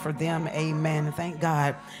thank God for them. Amen. Thank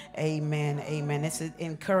God. Amen. Amen. It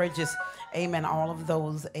encourages, amen, all of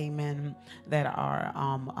those, amen, that are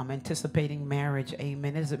anticipating marriage.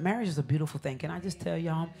 Amen. Marriage is a beautiful thing. Can I just tell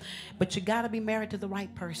y'all? But you got to be married to the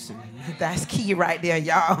right person. That's key right there,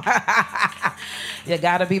 y'all. You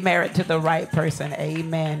got to be married to the right person.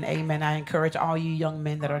 Amen. Amen. I encourage all you young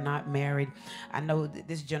men that are not married. I know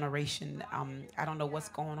this generation, I don't know what's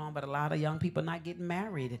going on, but a lot of young people not getting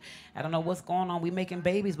married. I don't know what's going on. We making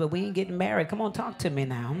babies, but we ain't getting married. Come on, talk to me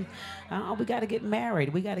now. We got to get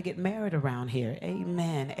married. We got to get married around here.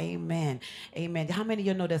 Amen. Amen. Amen. How many of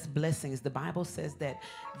you know that's blessings? The Bible says that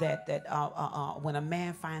when a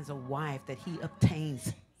man finds a wife, that he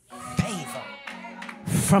obtains favor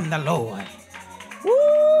from the Lord.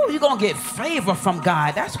 Woo! You're going to get favor from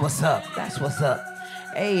God. That's what's up. That's what's up.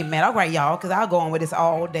 Amen. All right, y'all, because I'll go on with this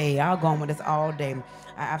all day. I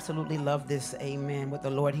absolutely love this. Amen. What the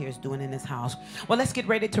Lord here is doing in this house. Well, let's get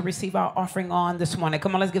ready to receive our offering on this morning.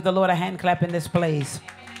 Come on, let's give the Lord a hand clap in this place.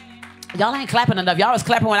 Y'all ain't clapping enough. Y'all was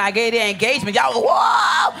clapping when I gave the engagement. Y'all,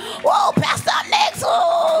 whoa, Pastor, I'm next. Whoa.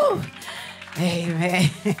 Amen.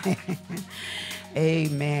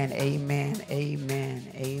 Amen. Amen.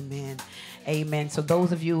 Amen. Amen. Amen. So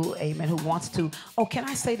those of you, amen, who wants to, oh, can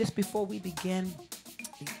I say this before we begin?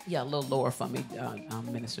 Yeah, a little lower for me,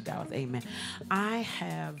 Minister Dallas. Amen. I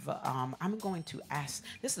have, I'm going to ask,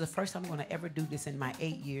 this is the first time I'm going to ever do this in my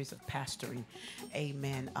 8 years of pastoring.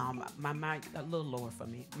 Amen. My mind, a little lower for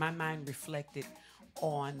me. My mind reflected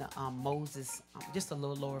on Moses, just a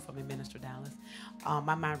little lower for me, Minister Dallas.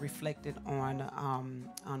 My mind reflected on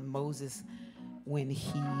Moses when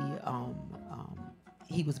he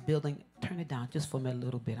was building, turn it down just for me a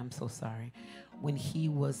little bit, I'm so sorry. When he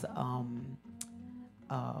was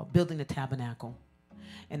building the tabernacle.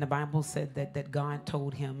 And the Bible said that God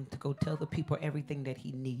told him to go tell the people everything that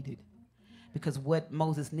he needed. Because what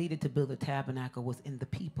Moses needed to build the tabernacle was in the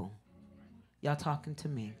people. Y'all talking to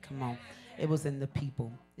me? Come on. It was in the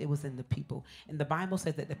people. It was in the people. And the Bible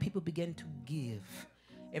says that the people began to give.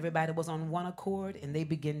 Everybody was on one accord and they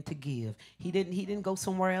began to give. He didn't go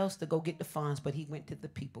somewhere else to go get the funds, but he went to the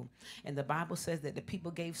people. And the Bible says that the people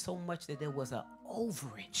gave so much that there was an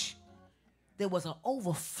overage. There was an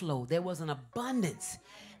overflow. There was an abundance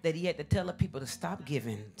that he had to tell the people to stop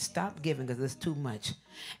giving because there's too much.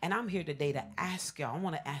 And I'm here today to ask y'all. I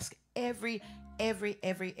want to ask every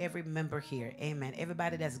member here, amen,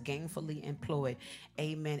 everybody that's gainfully employed,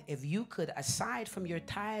 amen, if you could, aside from your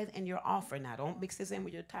tithe and your offering, now don't mix this in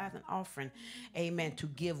with your tithe and offering, amen, to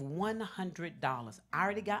give $100. I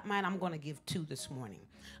already got mine. I'm going to give two this morning.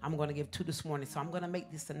 So I'm going to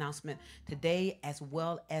make this announcement today as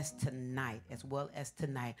well as tonight,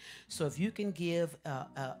 So if you can give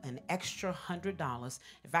an extra $100,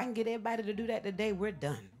 if I can get everybody to do that today, we're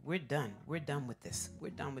done. We're done with this.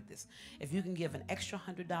 If you can give an extra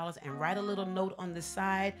 $100 and write a little note on the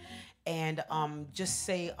side and just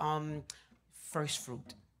say first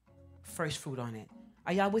fruit on it.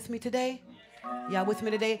 Are y'all with me today?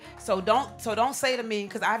 So don't say to me,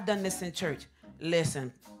 because I've done this in church.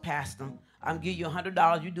 Listen, Pastor, I'm giving you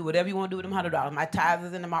 $100. You do whatever you want to do with them $100. My tithes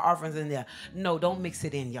is in there, my offerings in there. No, don't mix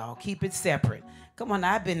it in, y'all. Keep it separate. Come on,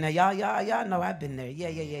 I've been there. Y'all know I've been there.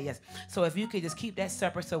 Yes. So if you could just keep that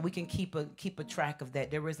separate so we can keep a track of that.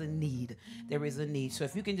 There is a need. So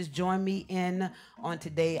if you can just join me in on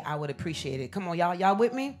today, I would appreciate it. Come on, y'all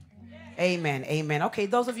with me? Amen. Okay,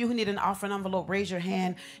 those of you who need an offering envelope, raise your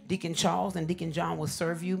hand. Deacon Charles and Deacon John will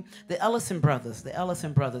serve you. The Ellison brothers,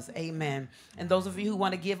 amen. And those of you who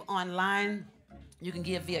want to give online, you can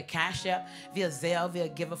give via Cash App, via Zelle, via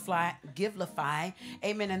Givelify,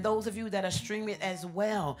 amen. And those of you that are streaming as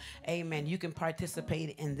well, amen, you can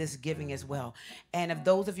participate in this giving as well. And if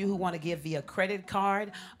those of you who want to give via credit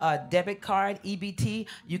card, debit card, EBT,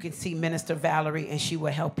 you can see Minister Valerie and she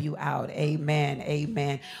will help you out.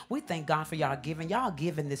 Amen. We thank God for y'all giving. Y'all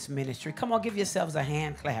giving this ministry. Come on, give yourselves a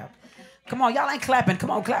hand clap. Come on, y'all ain't clapping.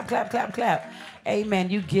 Come on, clap.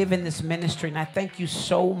 Amen. You give in this ministry, and I thank you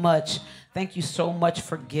so much. Thank you so much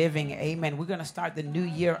for giving. Amen. We're going to start the new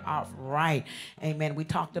year off right. Amen. We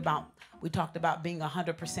talked about being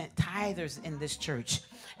 100% tithers in this church.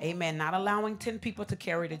 Amen. Not allowing 10 people to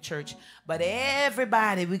carry the church, but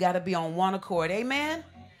everybody, we got to be on one accord. Amen.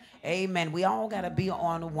 We all got to be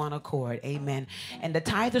on one accord. Amen. And the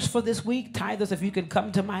tithers for this week, if you can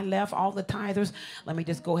come to my left, all the tithers, let me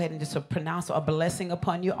just go ahead and just pronounce a blessing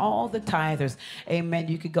upon you. All the tithers. Amen.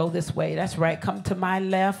 You could go this way. That's right. Come to my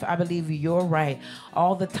left. I believe you're right.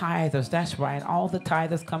 All the tithers. That's right. All the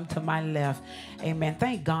tithers come to my left. Amen.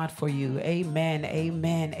 Thank God for you. Amen.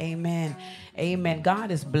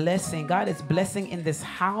 God is blessing. God is blessing in this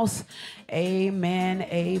house. Amen.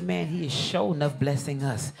 He is sure enough blessing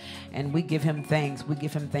us. And we give him thanks.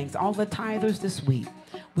 All the tithers this week,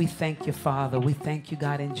 we thank you, Father. We thank you,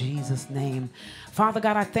 God, in Jesus' name. Father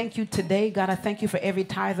God, I thank you today. God, I thank you for every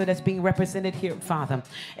tither that's being represented here, Father.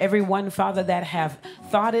 Everyone, Father, that have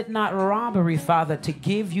thought it not robbery, Father, to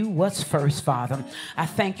give you what's first, Father. I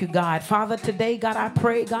thank you, God. Father, today, God, I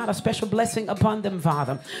pray, God, a special blessing upon them,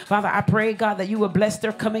 Father. Father, I pray, God, that you will bless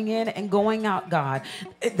their coming in and going out, God.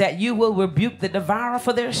 That you will rebuke the devourer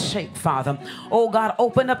for their sake, Father. Oh, God,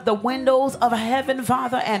 open up the windows of heaven,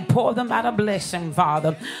 Father, and pour them out a blessing,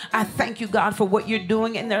 Father. I thank you, God, for what you're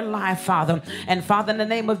doing in their life, Father. And Father, in the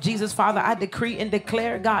name of Jesus, Father, I decree and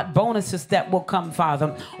declare, God, bonuses that will come,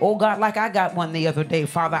 Father. Oh, God, like I got one the other day,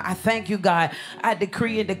 Father. I thank you, God. I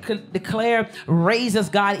decree and declare raises,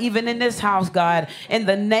 God, even in this house, God. In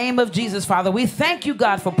the name of Jesus, Father, we thank you,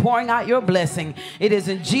 God, for pouring out your blessing. It is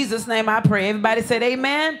in Jesus' name I pray. Everybody said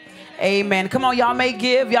amen. Amen. Come on, y'all may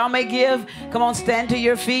give. Y'all may give. Come on, stand to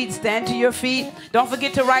your feet. Stand to your feet. Don't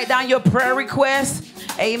forget to write down your prayer requests.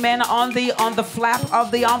 Amen. On the flap of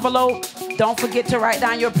the envelope. Don't forget to write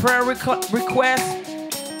down your prayer request.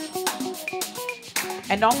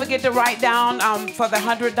 And don't forget to write down for the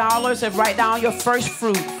 $100 and write down your first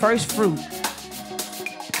fruit. First fruit.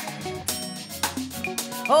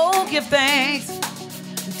 Oh, give thanks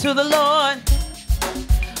to the Lord,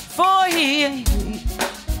 for He.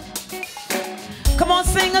 Come on,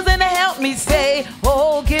 singers, and help me say,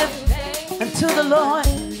 oh, give thanks to the Lord.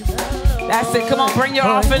 That's it. Come on, bring your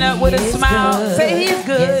offering up with a smile. Say He's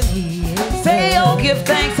good. Say, oh, give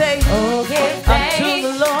thanks. Say, oh, give thanks unto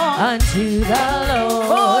the Lord. Unto the Lord.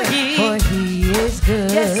 For He is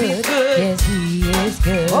good. Yes, He's good. Yes, He is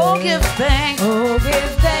good. Oh, give thanks. Oh,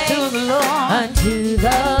 give thanks to the Lord. Unto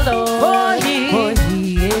the Lord. For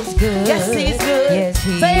He is good. Yes, He's good. Yes,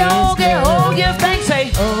 He say, is oh, good. give thanks.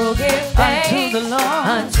 Say, oh, give thanks unto the Lord.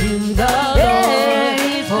 Unto the Lord. Yeah,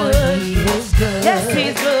 He's for good. He is good. Yes,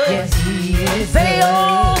 He's good. Yes, He is say, good.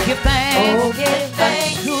 oh, give thanks. Oh, give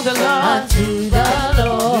thanks unto the Lord. Unto the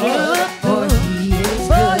Lord. For He is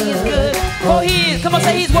For good. He is good. For He is. Come on,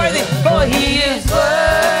 say He's worthy. For He is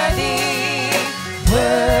worthy.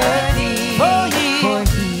 Worthy. For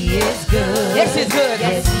He is good. Yes, He's good.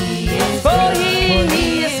 Yes, He is For good.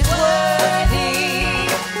 He is worthy.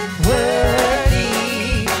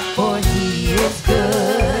 Worthy. For He is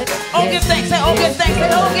good. Oh, give thanks. Say, oh, give thanks. Say,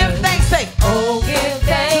 oh, give thanks. Say, oh, give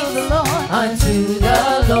thanks to the Lord. Unto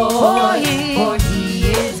the Lord. For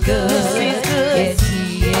He is good. Yes, He's good. Yes,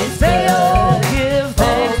 He is say, good. oh, give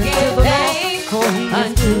thanks. Oh, give thanks For He is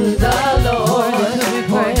unto the Lord. Worthy to be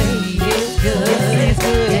For praised. He is good. Yes, He's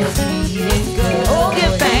good. Yes, He is good. Oh,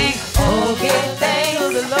 give thanks. Oh, give thanks to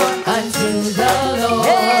the Lord. Unto the Lord.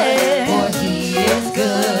 Yeah. For He is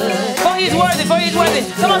good. For He's worthy. For He's worthy.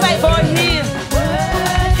 Come on, say, for He is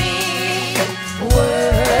worthy.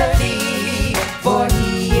 Worthy. For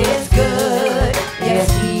He is good. Yes,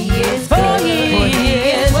 He is For good. He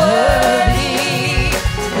is worthy.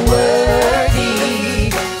 Worthy.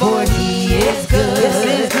 For He is good. Yes,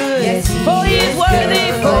 He's good. Yes, He For He is worthy.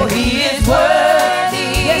 good. For He is worthy.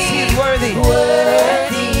 Yes, He's worthy.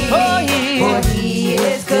 Worthy. For He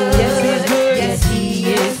is good. Yes, He's good. Yes, He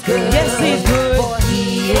is good. Yes, He's good. For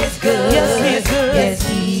He is good. Yes, He's good. Yes,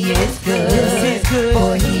 He is good. Yes, He's good.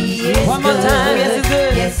 For He is One more good. time. Yes, He's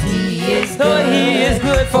good. Yes, He is For good. He is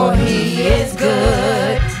good. For He is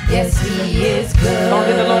good. Yes, He is good. Don't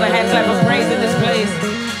give the Lord a hand clap of praise in this place.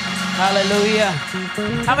 Hallelujah.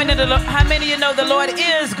 How many of you know the Lord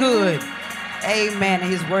is good? Amen.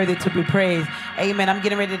 He's worthy to be praised. Amen. I'm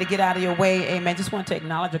getting ready to get out of your way. Amen. Just want to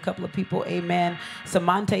acknowledge a couple of people. Amen.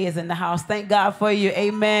 Samante is in the house. Thank God for you.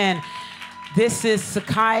 Amen. This is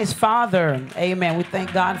Sakai's father. Amen. We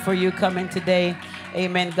thank God for you coming today.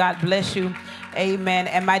 Amen. God bless you. Amen.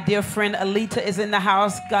 And my dear friend Alita is in the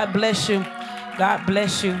house. God bless you. God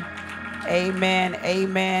bless you. Amen.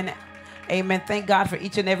 Amen. Amen. Thank God for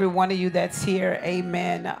each and every one of you that's here.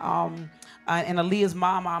 Amen. And Aaliyah's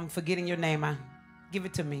mom, I'm forgetting your name. Give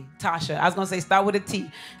it to me. Tasha. I was going to say start with a T.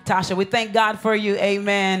 Tasha, we thank God for you.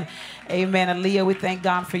 Amen. Amen. Aaliyah, we thank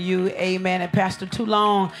God for you. Amen. And Pastor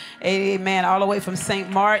Toulon. Amen. All the way from St.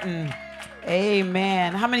 Martin.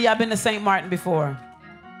 Amen. How many of y'all been to St. Martin before?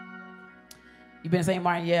 You been to St.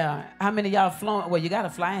 Martin? Yeah. How many of y'all flown? Well, you got to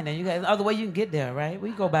fly in there. You got other way you can get there, right? We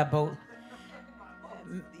can go by boat.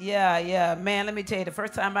 Yeah. Man, let me tell you, the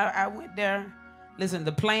first time I went there, listen,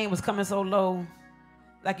 the plane was coming so low,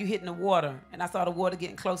 like you hitting the water. And I saw the water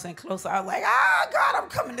getting closer and closer. I was like, oh, God, I'm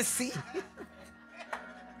coming to see.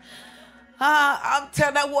 I'm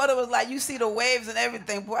telling that water was like, you see the waves and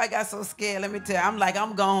everything. Boy, I got so scared. Let me tell you, I'm like,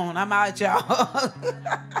 I'm gone. I'm out, y'all.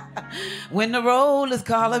 When the roll is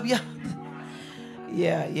called up, y'all.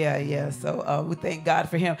 Yeah. So we thank God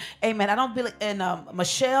for him. Amen. I don't believe in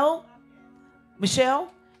Michelle.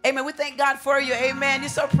 Amen. We thank God for you. Amen. You're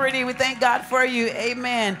so pretty. We thank God for you.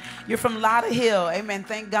 Amen. You're from Lauderhill. Amen.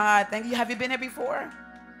 Thank God. Thank you. Have you been here before?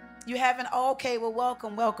 You haven't? Oh, okay. Well,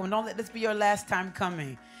 welcome. Don't let this be your last time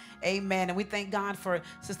coming. Amen. And we thank God for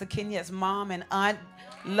Sister Kenya's mom and aunt.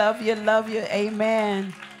 Love you.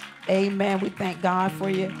 Amen. Amen. We thank God for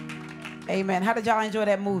you. Amen. How did y'all enjoy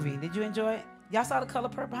that movie? Did you enjoy it? Y'all saw The Color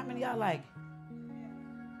Purple? How many of y'all like it?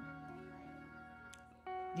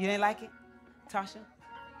 You didn't like it? Tasha?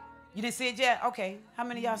 You didn't see it yet? Okay. How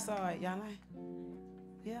many of y'all saw it? Y'all like it?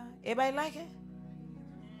 Yeah? Everybody like it?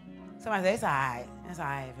 Somebody say, it's all right. It's all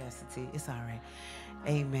right, Pastor T. It's all right.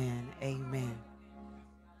 Amen. It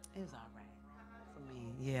was all right for me.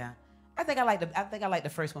 Yeah. I think I like the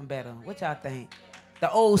first one better. What y'all think?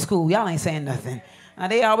 The old school. Y'all ain't saying nothing. Now,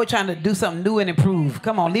 they always trying to do something new and improve.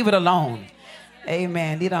 Come on, leave it alone.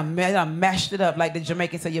 Amen. They done mashed it up like the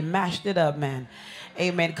Jamaicans say. You mashed it up, man.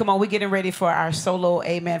 Amen. Come on, we're getting ready for our solo.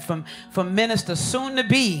 Amen. From minister, soon to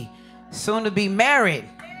be married.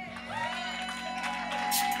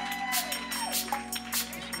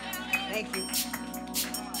 Thank you.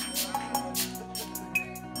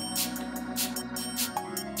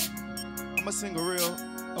 I'm gonna sing a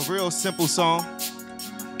real simple song.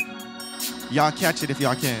 Y'all catch it if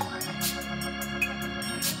y'all can.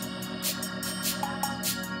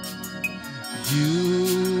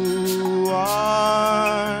 You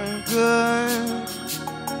are good.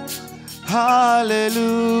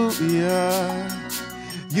 Hallelujah.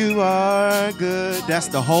 You are good. That's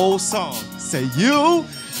the whole song. Say you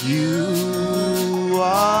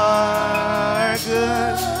are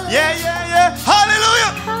good. Yeah, yeah, yeah.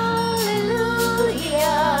 Hallelujah. Hallelujah.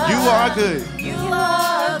 You are good. You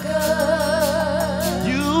are good.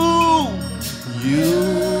 You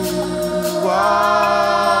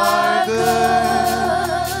are good.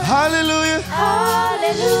 Hallelujah.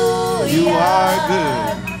 Hallelujah. You are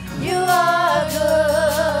good. You are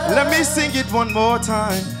good. Let me sing it one more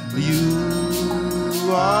time.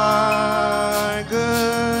 You are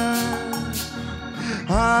good.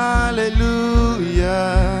 Hallelujah.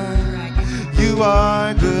 You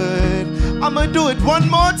are good. I'm gonna do it one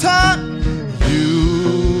more time.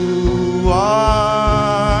 You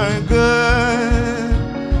are good.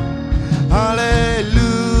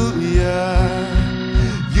 Hallelujah.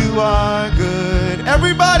 You are good.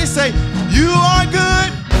 Everybody say, you are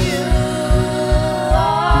good. You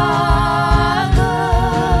are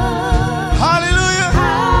good. Hallelujah.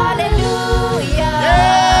 Hallelujah.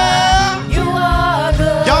 Yeah. You are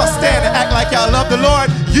good. Y'all stand and act like y'all love the Lord.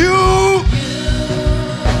 You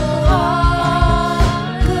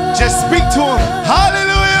are good. just speak to him.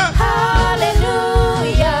 Hallelujah.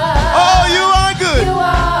 Hallelujah. Oh, you are good. You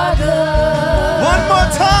are good. One more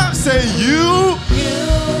time. Say you.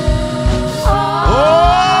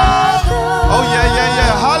 Oh, yeah, yeah,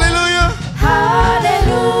 yeah. Hallelujah.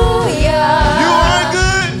 Hallelujah. You are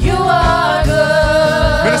good. You are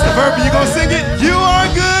good. Minister Verben, you gonna sing it? You are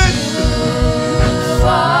good. You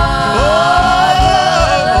are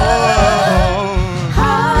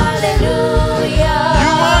Hallelujah.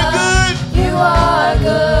 You are good. You are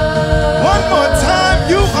good. One more time.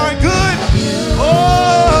 You are good. Oh,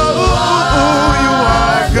 you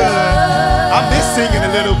are good. I miss singing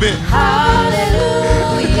a little bit. Hallelujah.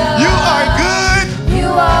 You are good. You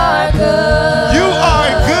are good. You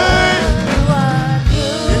are good. You are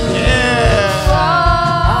good. Yeah. You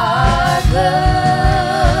are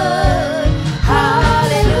good.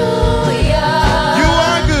 Hallelujah. You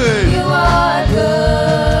are good. You are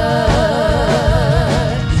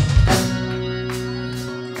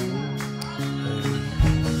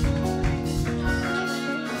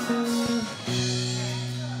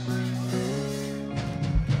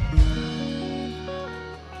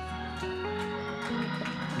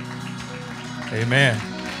Amen.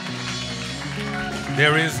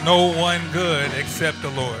 There is no one good except the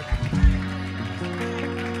Lord.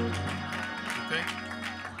 Okay?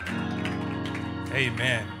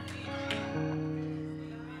 Amen.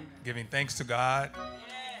 Giving thanks to God.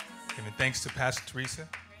 Giving thanks to Pastor Teresa.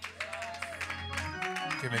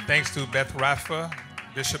 Giving thanks to Beth Rafa,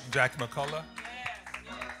 Bishop Jack McCullough.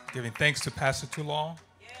 Giving thanks to Pastor Toulon.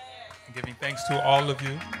 And giving thanks to all of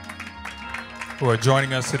you who are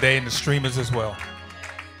joining us today and the streamers as well.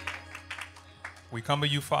 We come to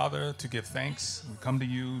you, Father, to give thanks. We come to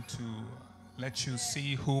you to let you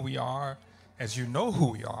see who we are as you know who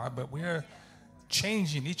we are, but we're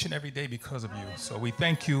changing each and every day because of you. So we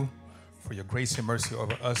thank you for your grace and mercy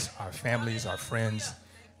over us, our families, our friends.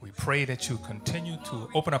 We pray that you continue to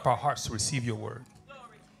open up our hearts to receive your word.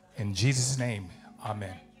 In Jesus' name,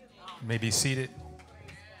 amen. You may be seated.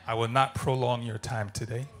 I will not prolong your time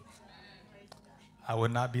today. I will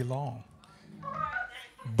not be long.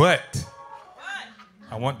 But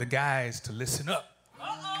I want the guys to listen up.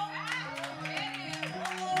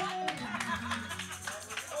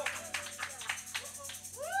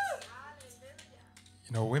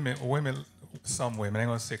 You know, some women, I ain't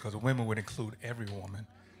gonna say because women would include every woman.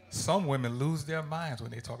 Some women lose their minds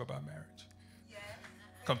when they talk about marriage.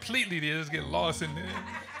 Completely, they just get lost in there.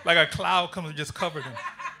 Like a cloud comes and just covered them.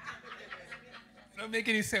 It doesn't make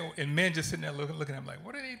any sense. And men just sitting there looking at them like,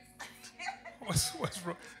 what are they? What's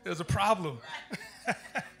wrong? There's a problem.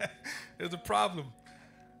 There's a problem.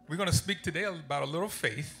 We're going to speak today about a little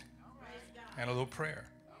faith and a little prayer.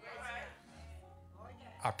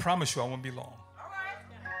 I promise you I won't be long.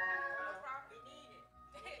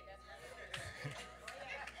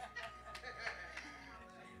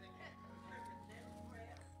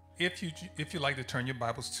 if you like to turn your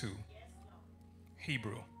Bibles to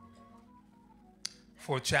Hebrew,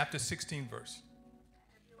 for chapter 16 verse.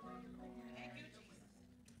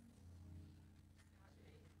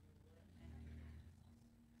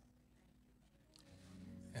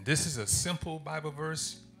 And this is a simple Bible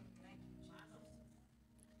verse.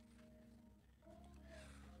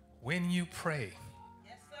 When you pray,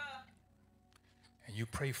 and you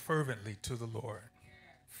pray fervently to the Lord,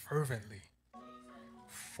 fervently,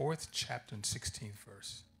 4th chapter and 16th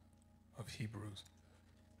verse of Hebrews.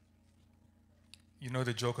 You know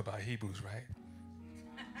the joke about Hebrews, right?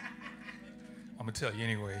 I'm going to tell you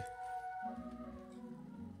anyway.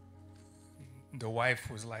 The wife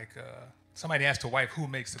was like, somebody asked the wife who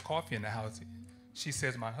makes the coffee in the house. She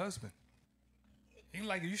says, my husband. He's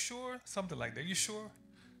like, are you sure? Something like that. You sure?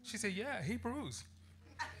 She said, yeah, Hebrews.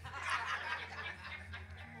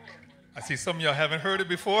 I see some of y'all haven't heard it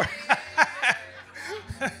before.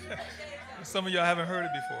 Some of y'all haven't heard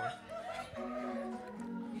it before.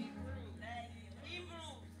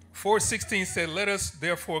 4:16 said, let us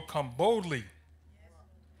therefore come boldly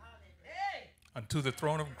unto the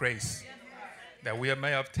throne of grace, that we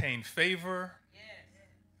may obtain favor,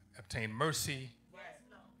 obtain mercy,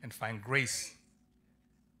 and find grace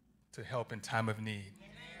to help in time of need.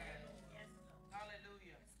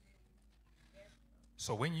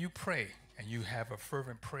 So when you pray and you have a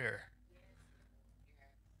fervent prayer,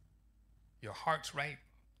 your heart's right,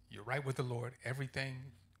 you're right with the Lord, everything,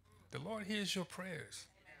 the Lord hears your prayers.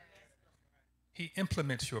 He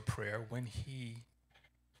implements your prayer when he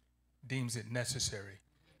deems it necessary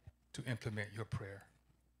to implement your prayer.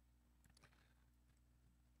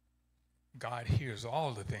 God hears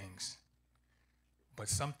all the things, but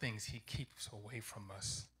some things he keeps away from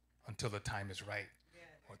us until the time is right,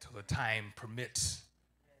 or until the time permits.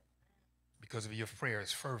 Because of your prayer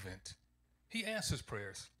is fervent. He answers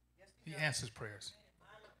prayers. He answers prayers.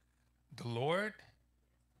 The Lord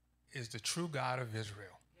is the true God of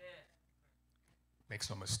Israel. Makes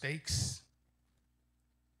no mistakes.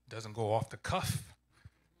 Doesn't go off the cuff.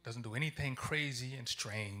 Doesn't do anything crazy and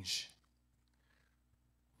strange.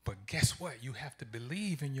 But guess what? You have to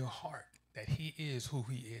believe in your heart that he is who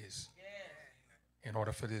he is in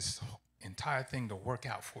order for this entire thing to work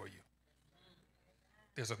out for you.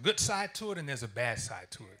 There's a good side to it and there's a bad side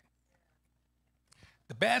to it.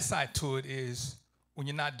 The bad side to it is when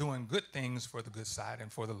you're not doing good things for the good side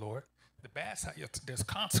and for the Lord. The bad side, there's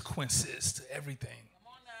consequences to everything.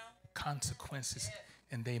 Consequences,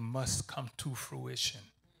 and they must come to fruition.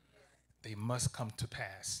 They must come to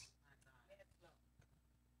pass.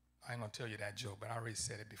 I ain't going to tell you that joke, but I already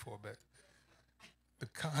said it before, but the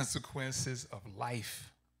consequences of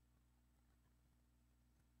life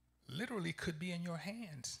literally could be in your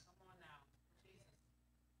hands.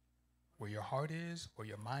 Where your heart is, where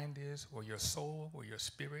your mind is, where your soul, where your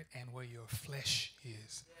spirit, and where your flesh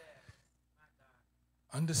is.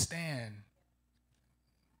 Understand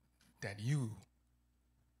that you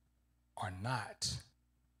are not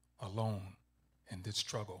alone in this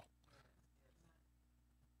struggle.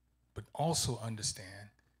 But also understand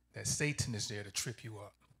that Satan is there to trip you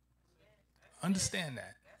up. Understand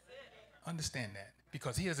that. Understand that.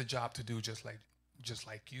 Because he has a job to do just like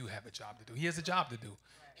you have a job to do. He has a job to do.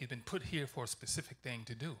 He's been put here for a specific thing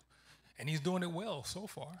to do. And he's doing it well so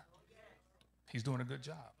far. He's doing a good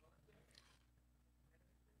job.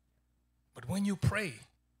 But when you pray,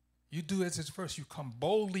 you do as it's verse. You come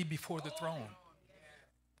boldly before the throne.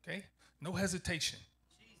 Okay? No hesitation.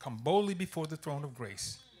 Come boldly before the throne of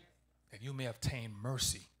grace that you may obtain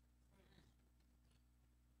mercy.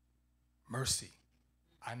 Mercy.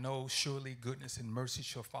 I know surely goodness and mercy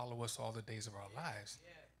shall follow us all the days of our lives.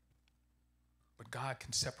 But God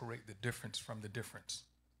can separate the difference from the difference.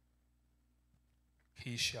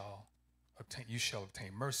 You shall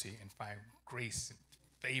obtain mercy and find grace and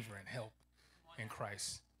favor and help in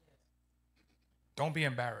Christ. Don't be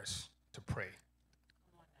embarrassed to pray.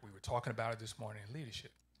 We were talking about it this morning in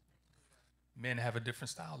leadership. Men have a different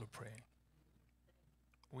style of praying.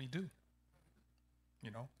 We do. You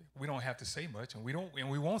know, we don't have to say much, and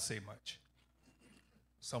we won't say much.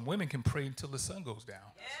 Some women can pray until the sun goes down.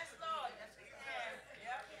 Yes, Lord.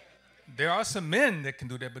 There are some men that can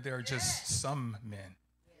do that, but there are just some men.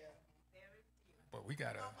 But we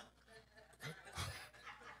gotta.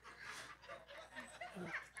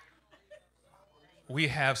 We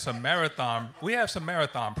have some marathon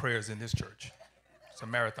prayers in this church. Some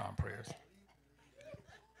marathon prayers.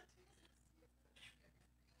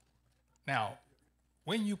 Now,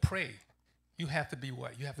 when you pray, you have to be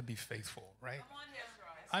what? You have to be faithful, right?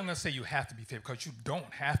 I'm going to say you have to be faithful because you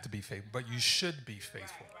don't have to be faithful, but you should be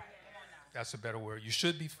faithful. That's a better word. You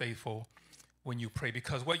should be faithful when you pray,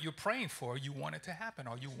 because what you're praying for, you want it to happen,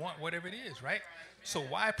 or you want whatever it is, right? So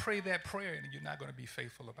why pray that prayer and you're not going to be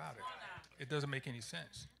faithful about it? It doesn't make any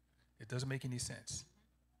sense. It doesn't make any sense.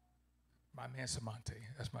 My man Samante,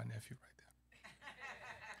 that's my nephew right there.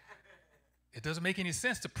 It doesn't make any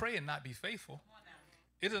sense to pray and not be faithful.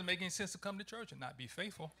 It doesn't make any sense to come to church and not be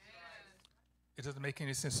faithful. It doesn't make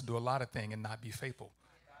any sense to do a lot of things and not be faithful.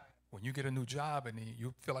 When you get a new job and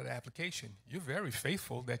you fill out an application, you're very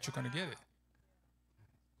faithful that you're going to get it.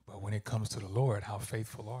 But when it comes to the Lord, how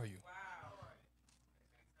faithful are you?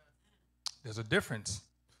 There's a difference,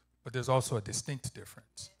 but there's also a distinct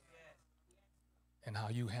difference in how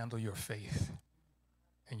you handle your faith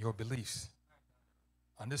and your beliefs.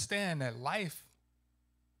 Understand that life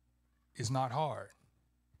is not hard,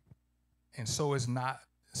 and so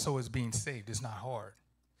is being saved. It's not hard.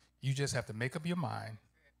 You just have to make up your mind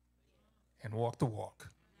and walk the walk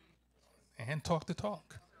and talk the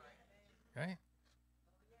talk, right?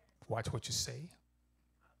 Watch what you say.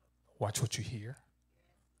 Watch what you hear.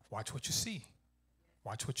 Watch what you see.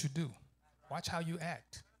 Watch what you do. Watch how you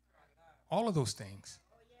act. All of those things,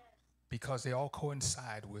 because they all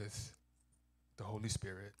coincide with the Holy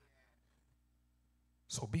Spirit.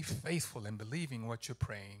 So be faithful in believing what you're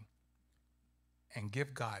praying and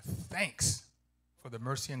give God thanks for the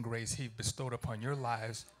mercy and grace He bestowed upon your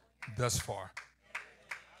lives thus far.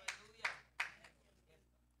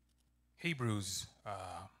 Hebrews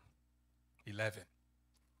 11.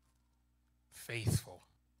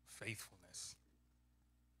 Faithfulness.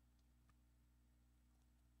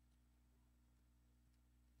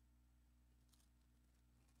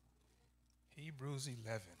 Hebrews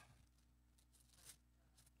 11.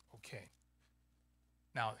 Okay.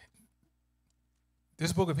 Now,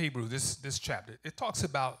 this book of Hebrews, this chapter, it talks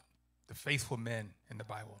about the faithful men in the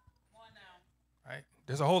Bible. Right?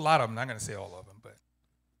 There's a whole lot of them. I'm not going to say all of them, but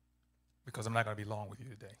because I'm not going to be long with you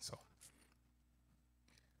today. So,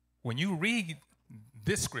 when you read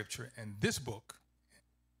this scripture and this book,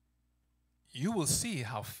 you will see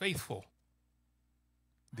how faithful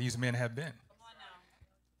these men have been.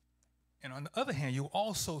 And on the other hand, you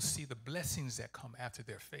also see the blessings that come after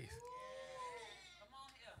their faith.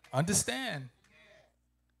 Understand,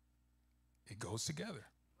 it goes together.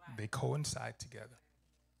 They coincide together.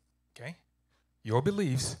 Okay? Your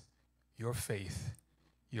beliefs, your faith,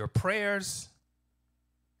 your prayers,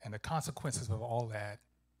 and the consequences of all that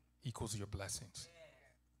equals your blessings.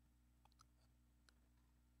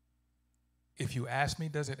 If you ask me,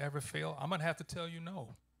 does it ever fail? I'm going to have to tell you no.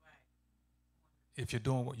 If you're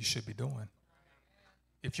doing what you should be doing.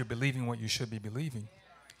 If you're believing what you should be believing.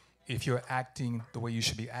 If you're acting the way you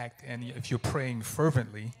should be acting. And if you're praying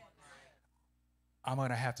fervently, I'm going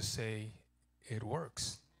to have to say it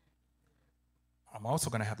works. I'm also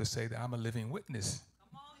going to have to say that I'm a living witness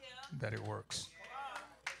that it works.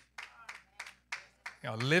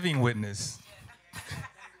 A living witness.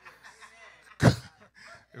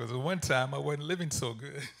 It was one time I wasn't living so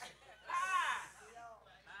good.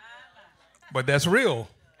 But that's real.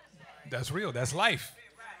 That's real. That's life.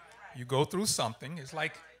 You go through something. It's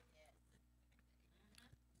like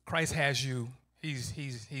Christ has you.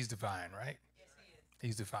 He's divine, right?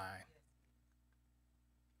 He's divine.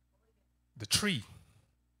 The tree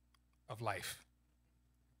of life,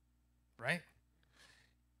 right?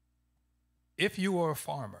 If you were a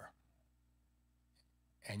farmer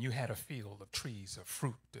and you had a field of trees or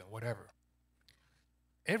fruit or whatever,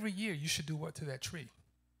 every year you should do what to that tree?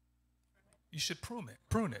 You should prune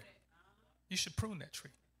it. You should prune that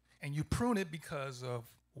tree. And you prune it because of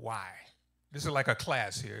why? This is like a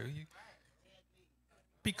class here.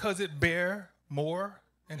 Because it bear more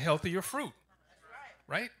and healthier fruit,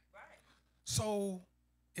 right? So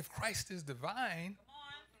if Christ is divine,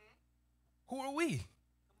 who are we?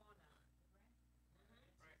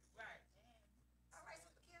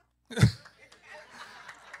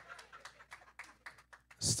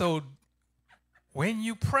 So when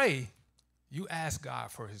you pray, you ask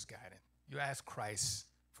God for his guidance. You ask Christ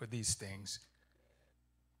for these things,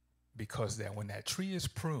 because that when that tree is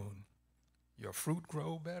pruned, your fruit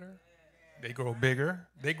grow better, they grow bigger,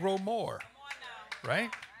 they grow more, right?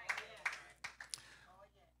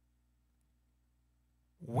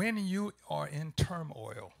 When you are in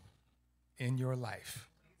turmoil in your life,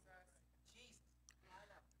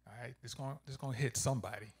 all right, this is going to hit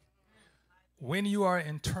somebody. When you are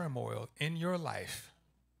in turmoil in your life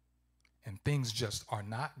and things just are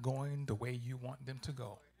not going the way you want them to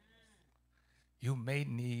go, you may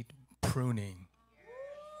need pruning.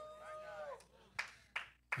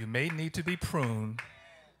 You may need to be pruned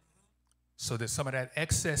so that some of that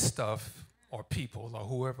excess stuff or people or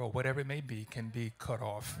whoever or whatever it may be can be cut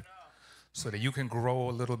off so that you can grow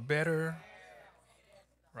a little better,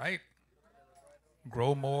 right?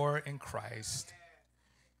 Grow more in Christ.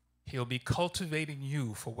 He'll be cultivating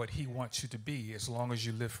you for what he wants you to be as long as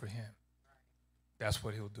you live for him. That's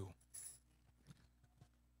what he'll do.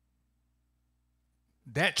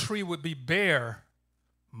 That tree would be bare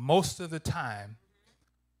most of the time,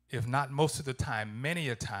 if not most of the time, many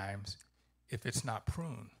a times, if it's not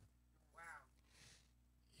pruned.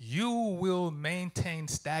 You will maintain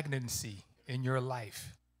stagnancy in your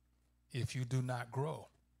life if you do not grow.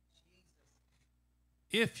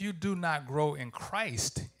 If you do not grow in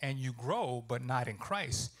Christ and you grow but not in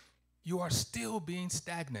Christ, you are still being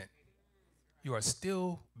stagnant. You are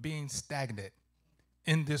still being stagnant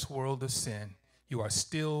in this world of sin. You are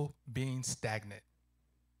still being stagnant.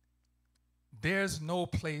 There's no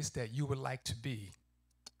place that you would like to be.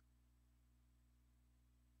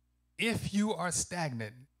 If you are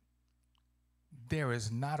stagnant, there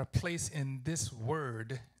is not a place in this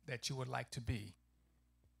word that you would like to be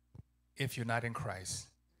if you're not in Christ.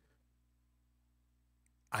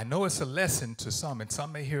 I know it's a lesson to some, and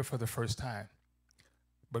some may hear it for the first time,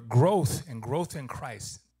 but growth in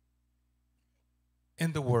Christ,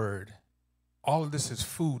 in the word, all of this is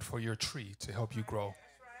food for your tree to help you grow.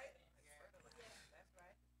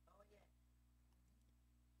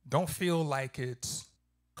 Don't feel like it's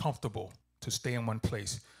comfortable to stay in one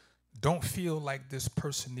place. Don't feel like this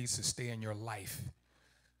person needs to stay in your life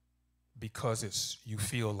because you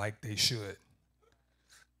feel like they should.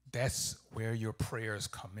 That's where your prayers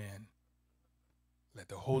come in. Let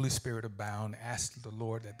the Holy Spirit abound. Ask the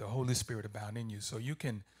Lord that the Holy Spirit abound in you so you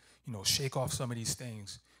can, shake off some of these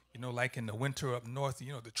things. Like in the winter up north,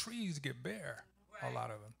 the trees get bare, a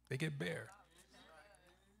lot of them. They get bare.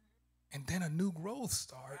 And then a new growth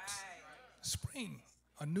starts. Spring,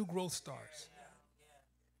 a new growth starts.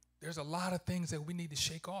 There's a lot of things that we need to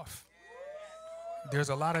shake off. There's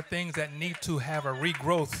a lot of things that need to have a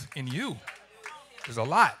regrowth in you. There's a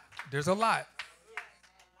lot. There's a lot.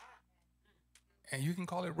 And you can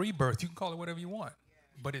call it rebirth. You can call it whatever you want.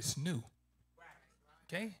 But it's new.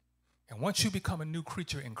 Okay? And once you become a new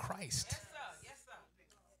creature in Christ,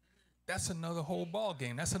 that's another whole ball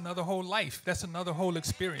game. That's another whole life. That's another whole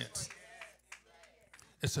experience.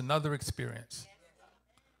 It's another experience.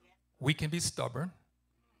 We can be stubborn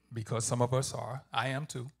because some of us are. I am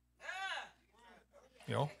too.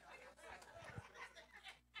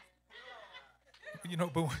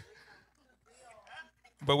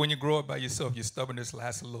 But when you grow up by yourself, your stubbornness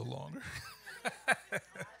lasts a little longer.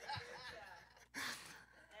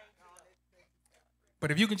 But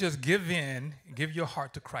if you can just give in, give your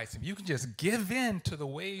heart to Christ, if you can just give in to the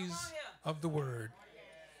ways of the word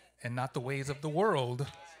and not the ways of the world,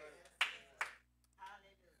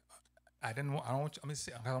 I don't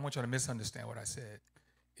want you to misunderstand what I said.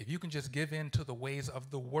 If you can just give in to the ways of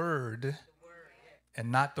the word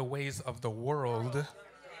and not the ways of the world,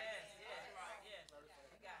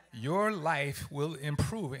 your life will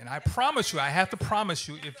improve. And I promise you, I have to promise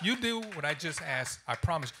you, if you do what I just asked, I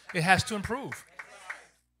promise it has to improve.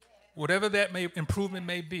 Whatever that improvement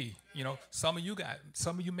may be. Some of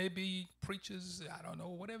you may be preachers, I don't know,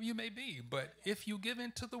 whatever you may be. But if you give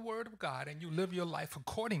in to the word of God and you live your life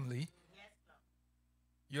accordingly,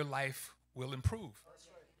 your life will improve.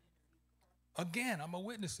 Again, I'm a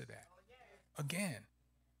witness to that. Again.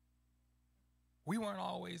 We weren't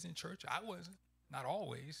always in church. I wasn't. Not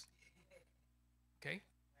always. Okay?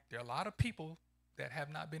 There are a lot of people that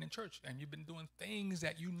have not been in church, and you've been doing things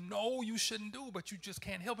that you know you shouldn't do, but you just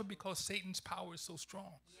can't help it because Satan's power is so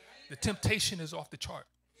strong. The temptation is off the chart.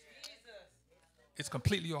 It's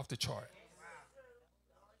completely off the chart.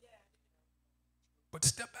 But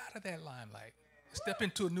step out of that limelight. Step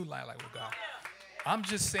into a new limelight with God. I'm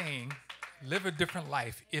just saying, live a different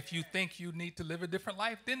life. If you think you need to live a different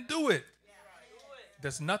life, then do it.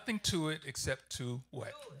 There's nothing to it except to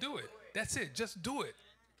what? Do it. That's it. Just do it.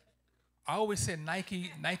 I always said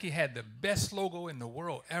Nike had the best logo in the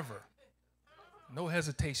world ever. No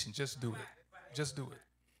hesitation. Just do it. Just do it.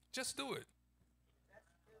 Just do it.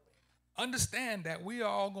 Understand that we are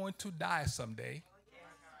all going to die someday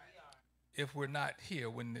if we're not here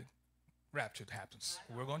when the rapture happens.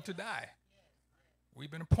 We're going to die.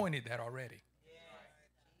 We've been appointed that already.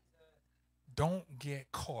 Don't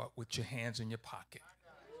get caught with your hands in your pocket.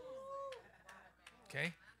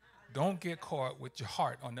 Okay? Don't get caught with your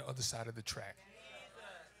heart on the other side of the track.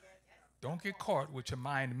 Don't get caught with your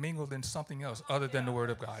mind mingled in something else other than the word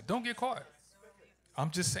of God. Don't get caught.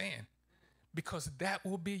 I'm just saying. Because that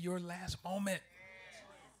will be your last moment.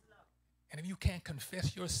 And if you can't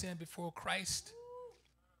confess your sin before Christ,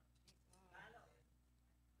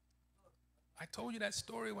 I told you that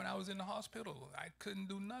story when I was in the hospital. I couldn't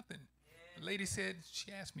do nothing. The lady said,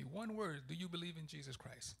 she asked me one word, do you believe in Jesus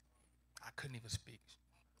Christ? I couldn't even speak.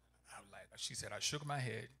 She said, I shook my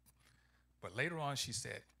head. But later on, she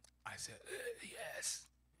said, I said, yes.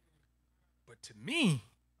 But to me,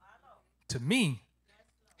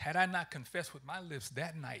 had I not confessed with my lips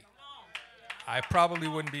that night, I probably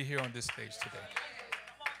wouldn't be here on this stage today.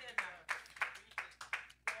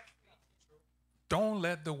 Don't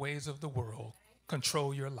let the ways of the world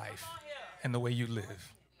control your life and the way you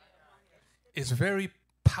live. It's very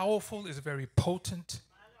powerful, it's very potent,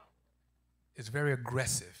 it's very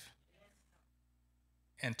aggressive.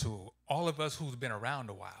 And to all of us who's been around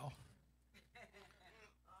a while,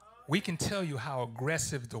 we can tell you how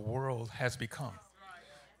aggressive the world has become.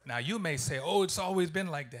 Now, you may say, oh, it's always been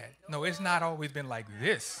like that. No, it's not always been like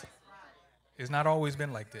this. It's not always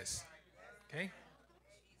been like this, okay?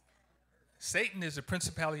 Satan is the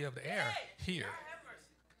principality of the air here.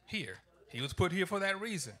 He was put here for that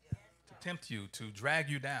reason, to tempt you, to drag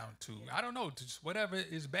you down, to, I don't know, to just whatever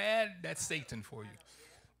is bad, that's Satan for you.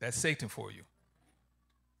 That's Satan for you.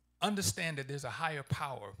 Understand that there's a higher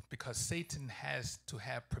power because Satan has to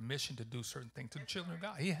have permission to do certain things to the children of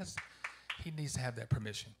God. He needs to have that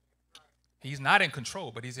permission. He's not in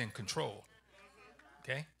control, but he's in control.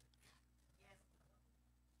 Okay?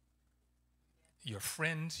 Your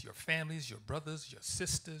friends, your families, your brothers, your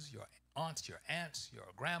sisters, your aunts, your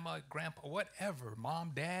grandma, grandpa, whatever,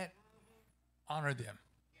 mom, dad, honor them.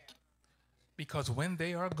 Because when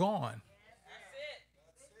they are gone,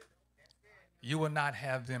 you will not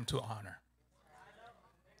have them to honor.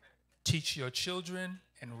 Teach your children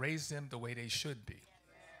and raise them the way they should be,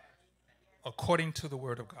 according to the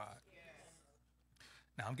Word of God.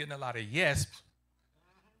 Now, I'm getting a lot of yes,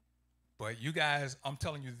 but you guys, I'm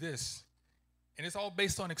telling you this, and it's all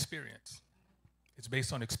based on experience. It's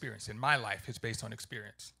based on experience. In my life, it's based on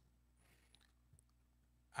experience.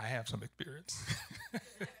 I have some experience.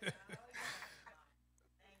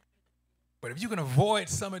 But if you can avoid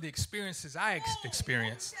some of the experiences I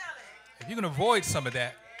experienced, if you can avoid some of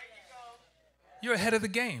that, you're ahead of the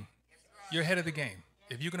game. You're ahead of the game.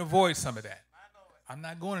 If you can avoid some of that. I'm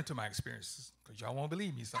not going into my experiences because y'all won't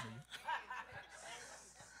believe me, some of you.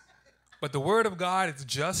 But the Word of God is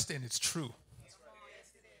just and it's true.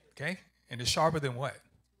 Okay? And it's sharper than what?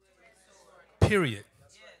 Period.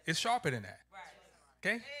 It's sharper than that.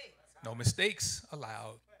 Okay? No mistakes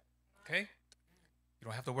allowed. Okay? You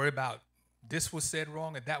don't have to worry about this was said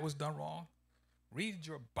wrong and that was done wrong. Read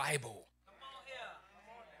your Bible.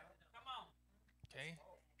 Okay?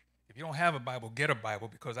 If you don't have a Bible, get a Bible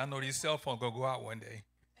because I know these cell phones going to go out one day.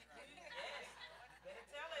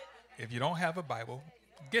 If you don't have a Bible,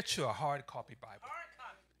 get you a hard copy Bible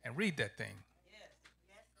and read that thing.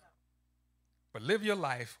 But live your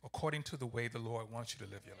life according to the way the Lord wants you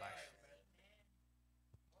to live your life.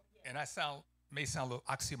 And I may sound a little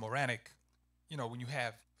oxymoronic, you know, when you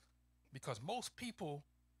have, because most people,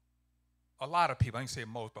 a lot of people, I can say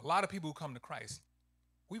most, but a lot of people who come to Christ,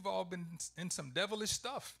 we've all been in some devilish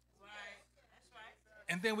stuff. Right. That's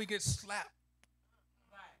right. And then we get slapped.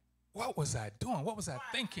 Right. What was I doing? What was I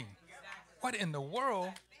thinking? Exactly. What in the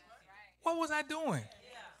world? What was I doing?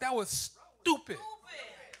 Yeah. That was stupid.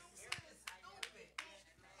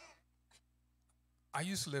 I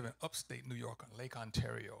used to live in upstate New York on Lake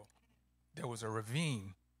Ontario. There was a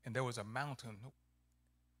ravine and there was a mountain.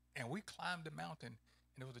 And we climbed the mountain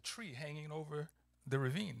and there was a tree hanging over the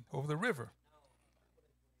ravine, over the river.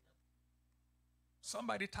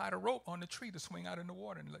 Somebody tied a rope on the tree to swing out in the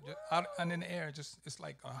water and just out and in the air. Just it's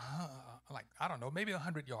like I don't know, maybe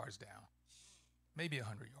 100 yards down, maybe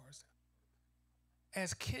 100 yards down.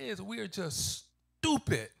 As kids, we are just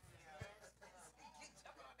stupid.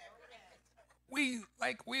 We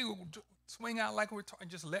swing out like we're and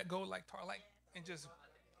just let go like and just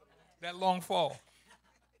that long fall.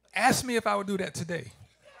 Ask me if I would do that today.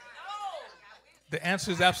 The answer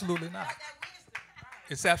is absolutely not.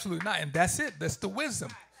 It's absolutely not. And that's it. That's the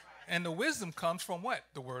wisdom. And the wisdom comes from what?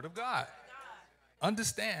 The Word of God.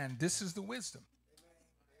 Understand this is the wisdom.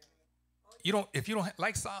 If you don't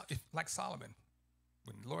like Solomon,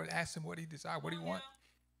 when the Lord asked him what he desired, what do you want?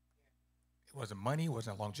 It wasn't money, it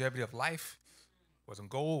wasn't longevity of life, it wasn't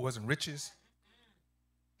gold, it wasn't riches.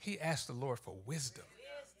 He asked the Lord for wisdom.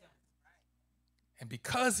 And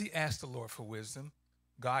because he asked the Lord for wisdom,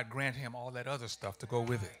 God granted him all that other stuff to go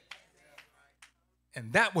with it.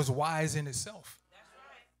 And that was wise in itself.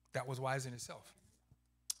 That was wise in itself.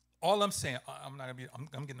 All I'm saying,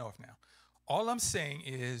 I'm getting off now. All I'm saying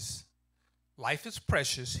is life is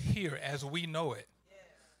precious here as we know it.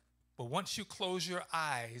 But once you close your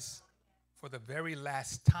eyes for the very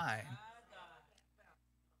last time,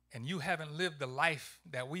 and you haven't lived the life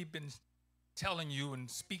that we've been telling you and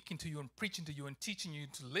speaking to you and preaching to you and teaching you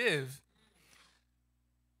to live,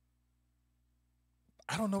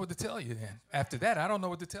 I don't know what to tell you then. After that, I don't know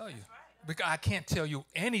what to tell you. Because I can't tell you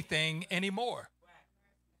anything anymore.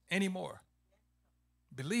 Anymore.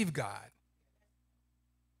 Believe God.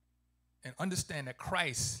 And understand that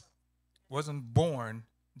Christ wasn't born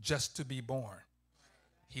just to be born.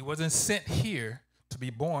 He wasn't sent here to be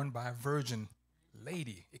born by a virgin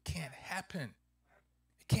lady. It can't happen.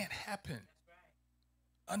 It can't happen.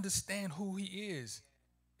 Understand who he is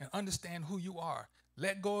and understand who you are.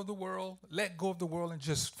 Let go of the world. Let go of the world and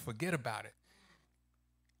just forget about it.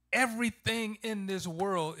 Everything in this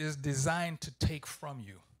world is designed to take from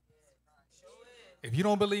you. If you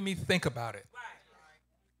don't believe me, think about it.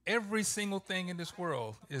 Every single thing in this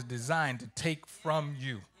world is designed to take from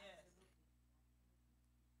you.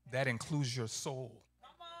 That includes your soul.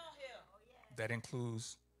 That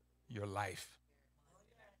includes your life.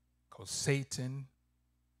 Because Satan,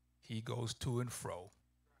 he goes to and fro.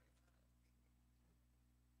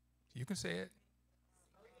 You can say it.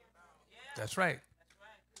 That's right.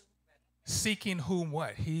 Seeking whom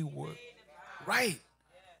what? He would. Right.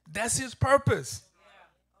 That's his purpose.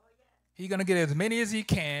 He's going to get as many as he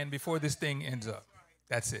can before this thing ends up.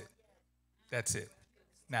 That's it. That's it.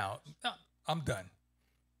 Now, I'm done.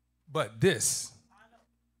 But this,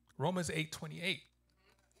 Romans 8:28,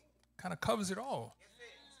 kind of covers it all.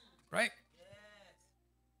 Right?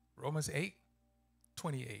 Romans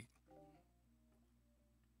 8:28.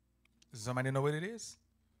 Does somebody know what it is?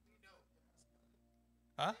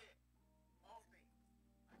 Huh?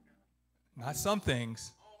 Not some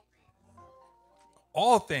things.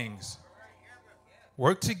 All things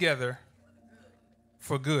work together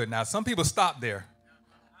for good. Now, some people stop there.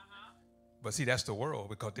 But see, that's the world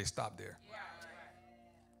because they stop there.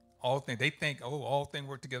 All things, they think, oh, all things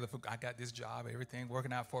work together for, I got this job, everything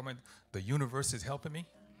working out for me. The universe is helping me.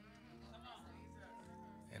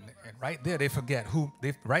 And right there, they forget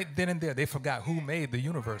right then and there, they forgot who made the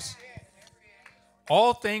universe.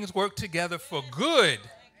 All things work together for good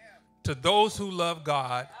to those who love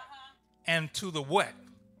God and to the what?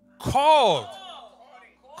 Called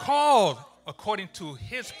according to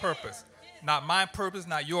his purpose. Not my purpose,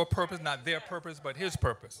 not your purpose, not their purpose, but his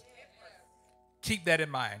purpose. Keep that in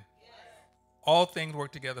mind. All things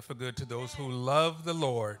work together for good to those who love the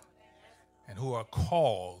Lord and who are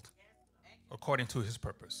called according to his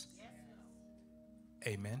purpose.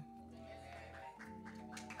 Amen.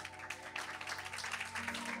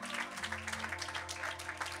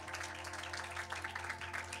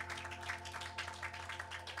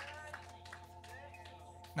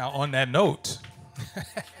 Now, on that note,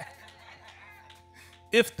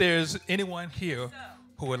 if there's anyone here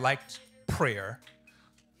who would like prayer,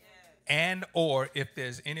 and or if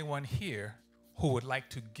there's anyone here who would like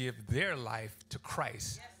to give their life to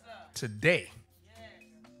Christ today,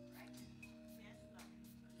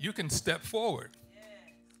 you can step forward,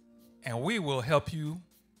 and we will help you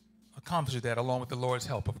accomplish that along with the Lord's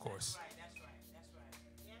help, of course.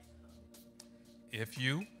 If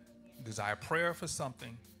you desire prayer for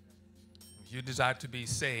something, if you desire to be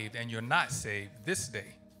saved and you're not saved this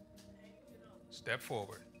day, step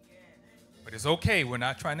forward. But it's okay. We're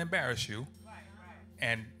not trying to embarrass you.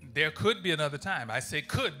 And there could be another time. I say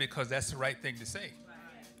could because that's the right thing to say.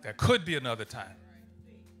 There could be another time.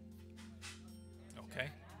 Okay?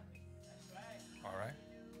 All right.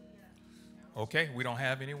 Okay, we don't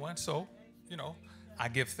have anyone. So, I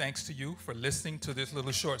give thanks to you for listening to this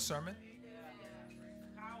little short sermon.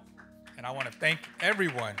 And I want to thank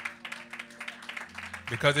everyone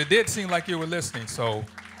because it did seem like you were listening. So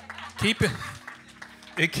keep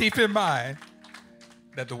in mind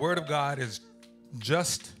that the word of God is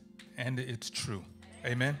just and it's true.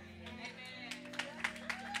 Amen.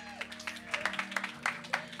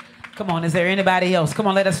 Come on, is there anybody else? Come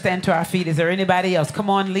on, let us stand to our feet. Is there anybody else?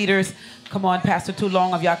 Come on, leaders. Come on, Pastor Too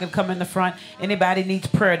Long, if y'all can come in the front. Anybody needs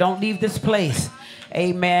prayer, don't leave this place.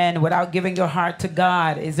 Amen. Without giving your heart to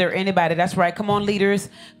God. Is there anybody? That's right. Come on, leaders.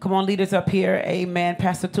 Come on, leaders up here. Amen.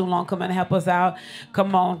 Pastor Too Long, come and help us out.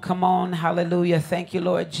 Come on, come on. Hallelujah. Thank you,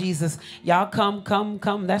 Lord Jesus. Y'all come.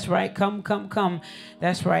 That's right. Come.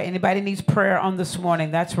 That's right. Anybody needs prayer on this morning?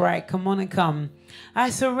 That's right. Come on and come.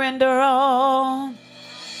 I surrender all.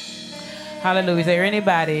 Hallelujah. Is there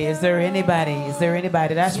anybody? Is there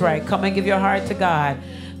anybody? That's right. Come and give your heart to God.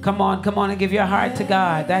 Come on and give your heart to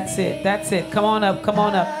God. That's it. Come on up.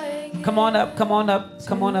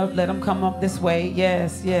 Let them come up this way.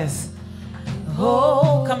 Yes.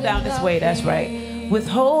 Oh, come down this way. That's right.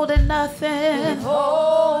 withholding nothing.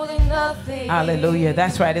 Withholding nothing. Hallelujah.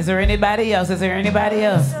 That's right. Is there anybody else? Is there anybody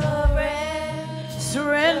else?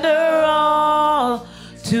 Surrender all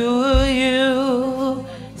to you.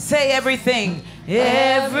 Say everything.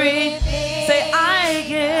 Everything. Say I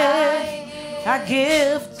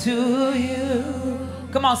give to you.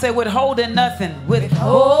 Come on, say withholding nothing.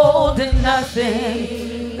 Withholding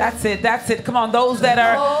nothing. That's it. That's it. Come on, those that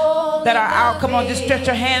are out. Come on, just stretch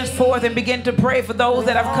your hands forth and begin to pray for those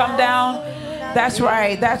that have come down. That's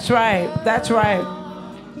right. That's right. That's right.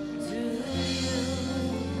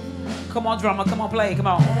 Come on, drummer. Come on, play. Come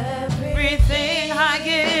on. Everything I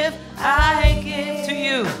give to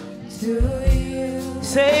you.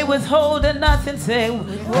 Say withholding nothing. Say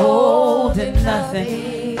withholding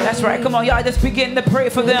nothing. That's right. Come on, y'all. Just begin to pray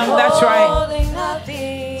for them. That's right.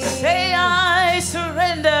 Say I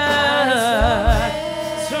surrender.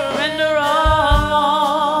 Surrender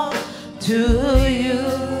all to you.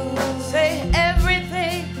 Say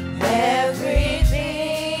everything.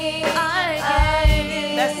 Everything I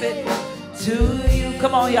give. That's it. To you.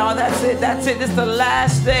 Come on, y'all. That's it. That's it. This is the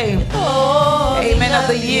last day. Amen. Of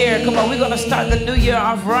the year. Come on. We're going to start the new year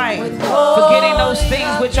off right. Forgetting those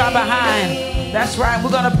things which are behind. That's right. We're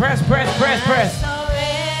going to press.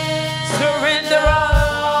 Surrender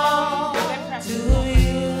all to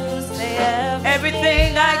you.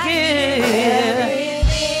 Everything I give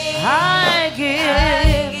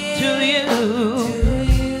to you.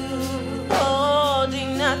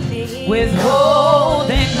 Withholding nothing.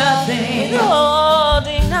 Withholding nothing.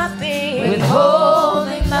 Withholding nothing.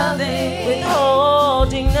 Withholding nothing.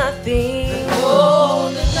 Withholding nothing.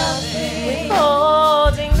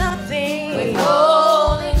 Withholding nothing. Withholding nothing.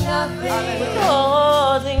 Withholding nothing.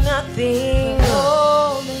 Withholding nothing.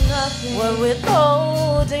 Withholding nothing. We're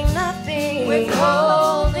withholding nothing.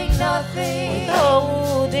 Withholding nothing.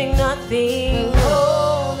 Withholding nothing.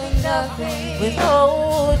 Withholding nothing.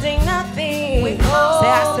 Withholding nothing. Say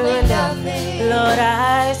I surrender. Lord,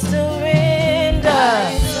 I surrender.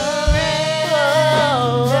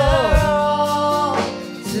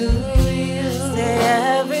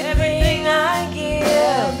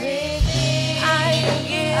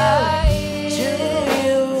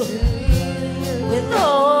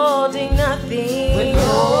 Withholding nothing.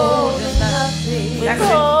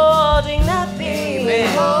 Withholding nothing.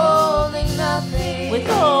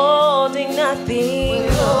 Withholding nothing.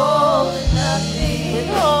 Withholding nothing.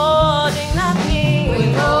 Withholding nothing.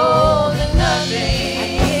 Withholding nothing. I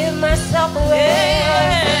give myself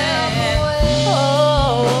away.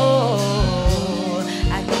 Oh,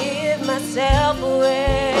 I give myself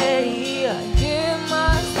away. I give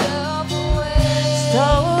myself away. So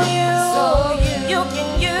you can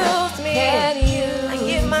use me. I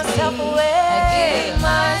give myself away.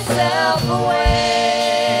 Myself away.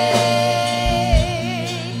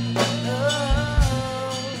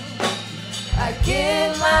 I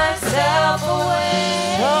give myself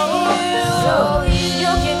away. So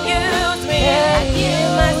you can use me. I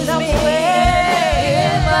give myself away.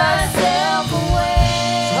 Give myself away.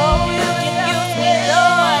 So you can use me,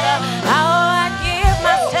 Lord. Oh, I give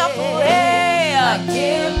myself away. I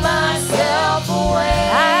give myself away.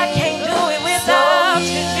 I can't do it without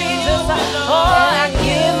you, Jesus. Oh, I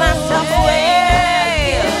give myself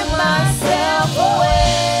away. Give myself away.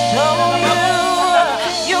 So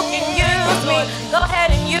you can use me. Go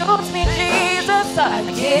ahead and use me, Jesus. I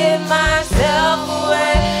give myself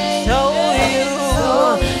away. So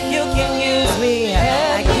you can use me.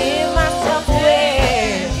 I give myself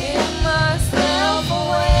away. Give myself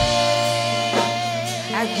away.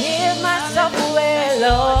 I give myself away,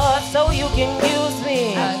 Lord, so you can use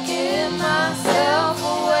me. I give myself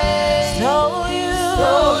away. So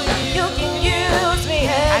you can use me.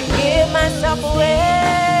 I give myself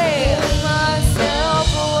away. Give myself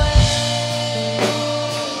away.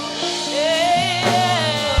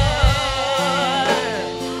 Yeah.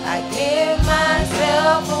 I give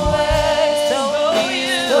myself away. So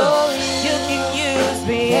you can use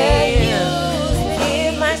me.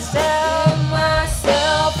 Give myself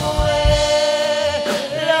away.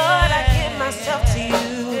 Lord, I give myself to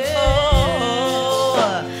you.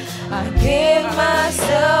 I give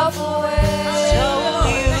myself away. So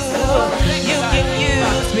you can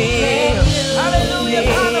use me. Hallelujah.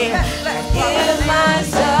 I give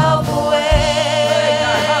myself away.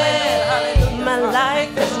 My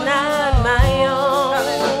life is not my own.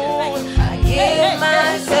 I give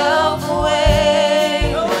myself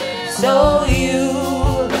away. So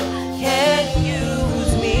you can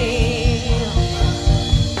use me.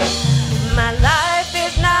 My life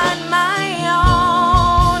is not my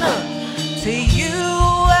own. To you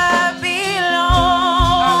I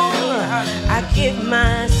belong. I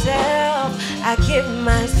give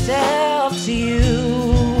myself to you.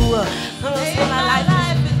 Come on, say my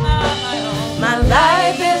life is not my own. My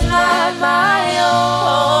life is not my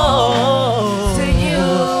own. To you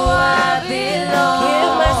I belong.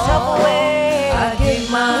 Give myself away. I give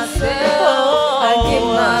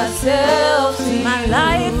myself to you. My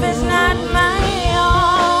life is not my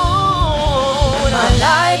own. My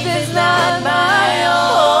life is not my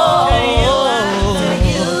own. To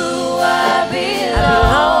you I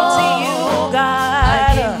belong. To you, God.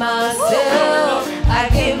 I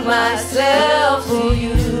give myself to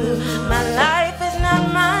you. My life is not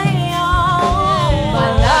my own. My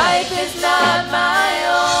life is not my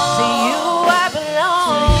own. To you I belong.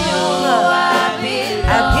 To you I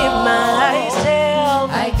belong.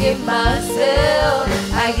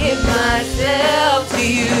 I give myself to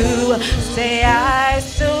you. Say I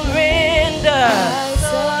surrender.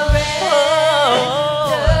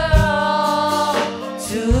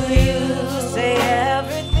 To you. Say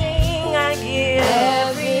everything I give.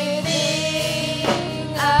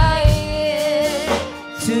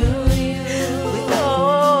 To you.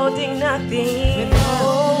 Withholding nothing.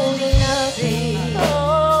 Withholding nothing.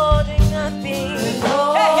 Withholding nothing.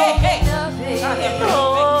 Withholding nothing.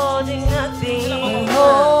 Withholding nothing.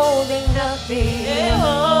 Withholding nothing.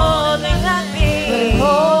 Withholding nothing.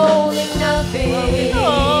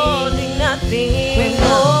 Withholding nothing.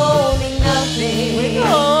 Withholding nothing.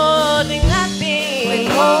 Withholding nothing.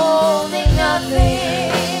 Withholding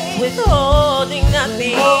nothing. Withholding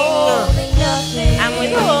nothing. Withholding nothing. I'm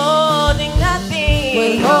withholding nothing.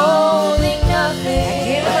 Withholding nothing. I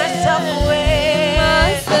give myself away.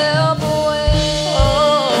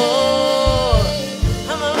 Oh,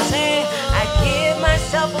 come on, say I give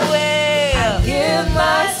myself away. I give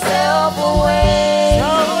myself away.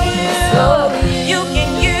 So you can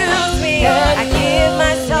use me. I give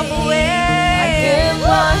myself away. I give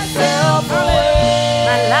myself away.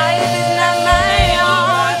 My life is not my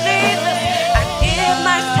own, Jesus. I give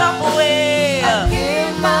myself away. I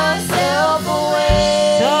give myself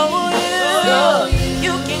away. So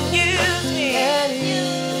you can use me.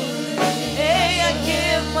 Hey, I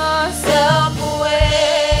give myself away.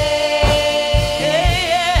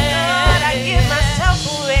 Lord, I give myself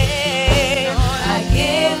away. I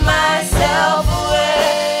give myself away.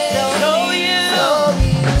 So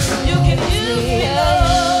you can use me,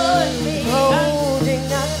 Lord. Holding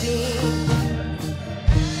nothing.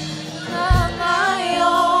 Not my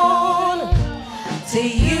own. To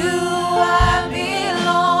you I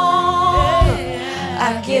belong. I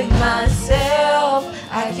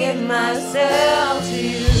give myself to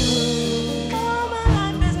you. Oh, my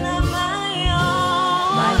life is not my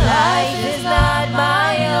own. My life is not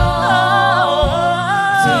my own.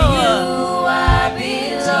 To you I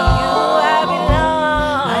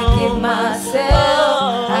belong. I give myself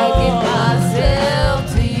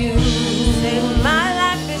to you. Say my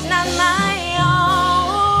life is not my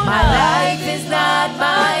own. My life is not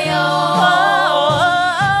my own.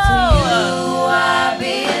 To you I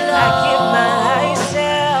belong.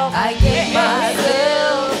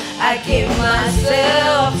 I give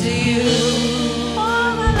myself to you.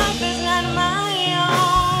 Oh, my life is not my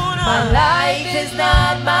own. My life is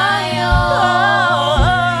not my own.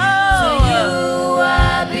 To you I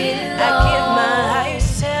belong.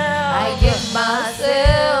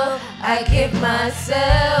 I give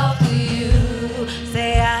myself to you.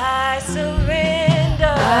 Say I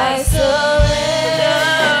surrender. I surrender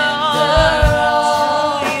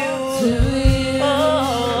all to you.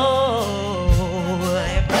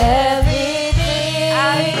 Everything I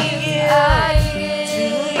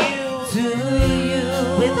give to you.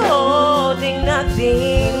 Withholding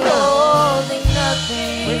nothing. Withholding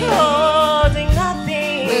nothing. Withholding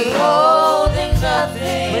nothing. Withholding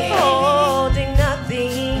nothing. Withholding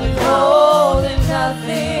nothing. Withholding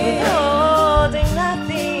nothing. Withholding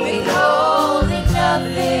nothing. Withholding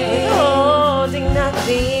nothing. Withholding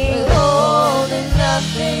nothing. Withholding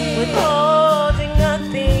nothing. Withholding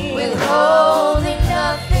nothing. Withholding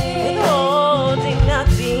nothing. Withholding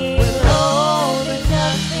nothing. Withholding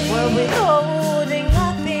nothing. We're withholding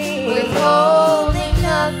nothing. Withholding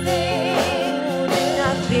nothing. Withholding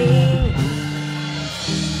nothing.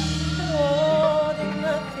 Withholding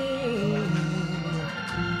nothing.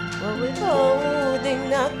 We're withholding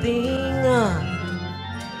nothing.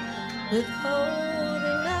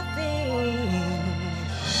 Withholding nothing.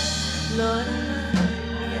 Lord,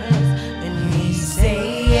 yes. And we say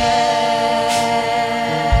yes.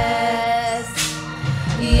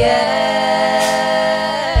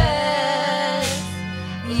 Yes.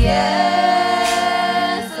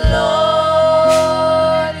 Yes,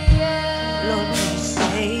 Lord. Yes. Lord, we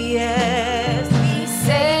say yes.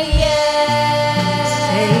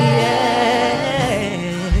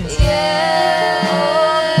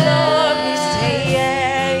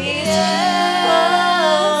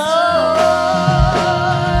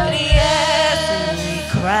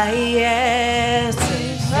 cry yes.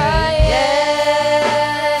 We cry yes.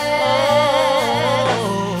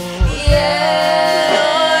 Yes.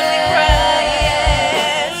 Lord, we cry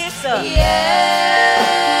yes.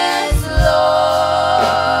 Yes,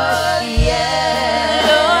 Lord. Yes.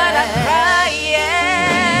 Lord, I cry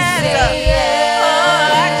yes. Say yes. Oh,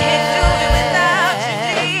 I can't do it without you,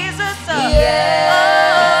 Jesus. Yes.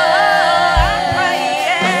 Oh, I cry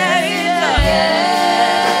yes.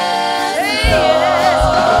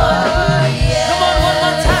 Come on, one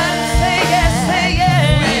more time. Say yes, say yes.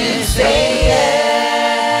 Say yes.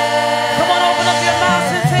 Come on, open up your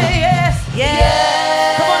mouth and say yes.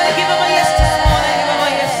 Yes. Come on and give him a yes this morning. Give him a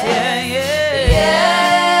yes. Yeah, yeah.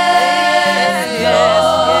 Yes,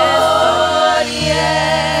 Lord. Yes.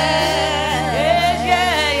 Yes,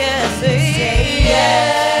 yeah, yeah. Say Yes.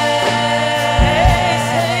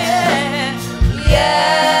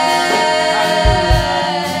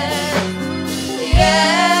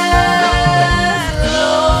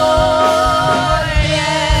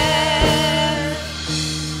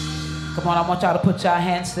 Come on, I want y'all to put your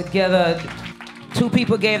hands together. Two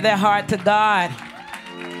people gave their heart to God.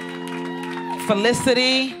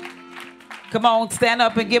 Felicity. Come on, stand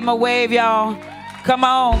up and give them a wave, y'all. Come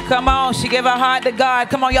on, come on. She gave her heart to God.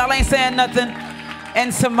 Come on, y'all ain't saying nothing.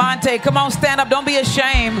 And Samante, come on, stand up. Don't be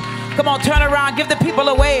ashamed. Come on, turn around. Give the people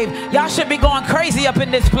a wave. Y'all should be going crazy up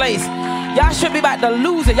in this place. Y'all should be about to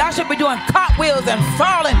lose it. Y'all should be doing cartwheels and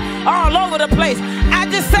falling all over the place. I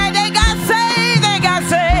just said they got saved. They got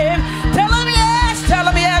saved. Tell them yes. Tell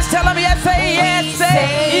them yes. Tell them yes. Say yes.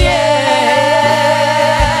 Say yes.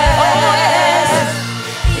 Oh, yes.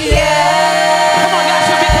 Yes. Come on, y'all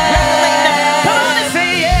should be congratulating them. Come on and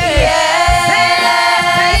say yes. Say yes.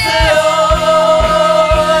 Say yes. Lord.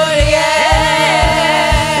 Yes.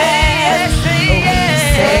 Say yes.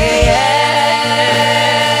 Say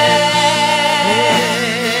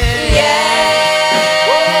yes.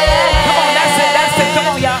 Come on, that's it. That's it. Come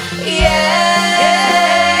on, y'all. Yes,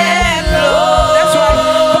 Lord. That's right.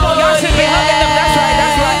 Come on, y'all should be hugging them. That's right.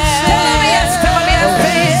 That's right. Tell them yes. Tell them yes.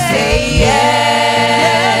 Say yes.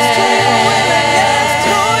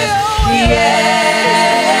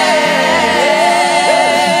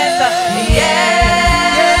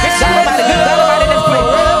 Get somebody, get somebody in this place.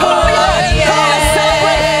 Come on, y'all. Come on, let's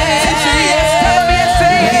celebrate. Tell them yes. Tell them yes.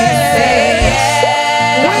 Say yes.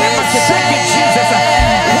 God have mercy. Thank you, Jesus.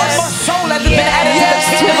 One more soul has been added to the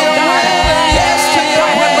kingdom of God. Yes, to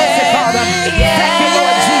God have mercy, Father. Thank you,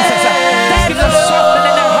 Lord Jesus. Thank you for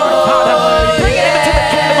softening their heart, Father. Bringing them into the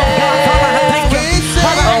kingdom of God, Father. I thank you.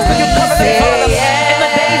 Father, I ask that you cover them, Father, in the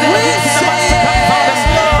days and the weeks and the months to come, Father.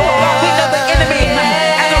 Oh, God, we know the enemy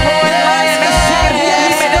as a roaring lion is seeking whom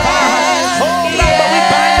he may devour. Oh, Lord, but we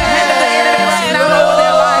bind the hand of the enemy right now over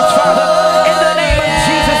their lives, Father. In the name of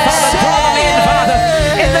Jesus, Father, draw them in, Father.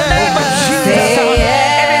 In the name of Jesus,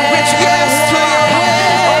 every witch, every warlock,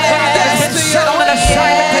 oh, God, that has been set on an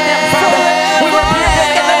assignment to them, Father. We rebuke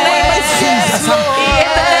them in the name of Jesus. In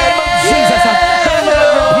the name of Jesus, the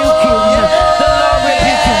Lord rebuke you. The Lord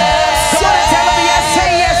rebuke you. Come on and tell them yes,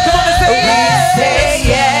 say yes. Come on and say yes. Say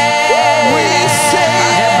yes. We say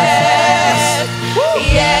yes.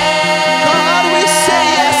 God, we say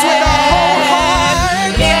yes with our whole heart.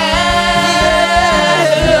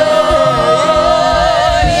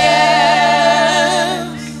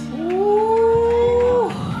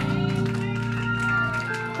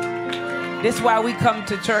 This is why we come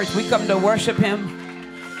to church. We come to worship him.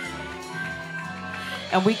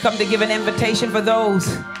 And we come to give an invitation for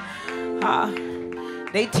those.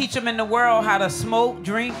 They teach them in the world how to smoke,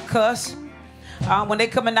 drink, cuss. When they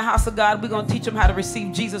come in the house of God, we're going to teach them how to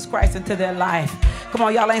receive Jesus Christ into their life. Come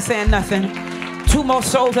on, y'all ain't saying nothing. 2 more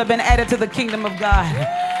souls have been added to the kingdom of God.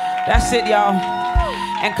 That's it, y'all.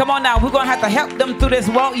 And come on now, we're going to have to help them through this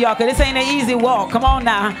walk, y'all, because this ain't an easy walk. Come on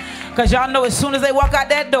now. Because y'all know as soon as they walk out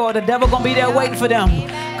that door, the devil going to be there waiting for them.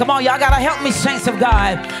 Come on, y'all got to help me, saints of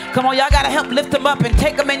God. Come on, y'all got to help lift them up and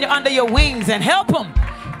take them under your wings and help them.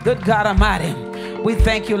 Good God Almighty. We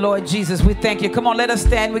thank you, Lord Jesus. We thank you. Come on, let us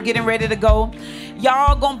stand. We're getting ready to go.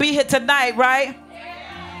 Y'all going to be here tonight, right?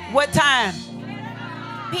 What time?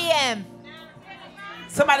 PM.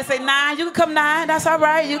 Somebody say 9. You can come 9. That's all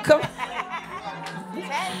right. You come.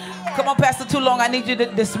 Come on, Pastor Too Long. I need you to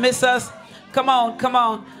dismiss us. Come on, come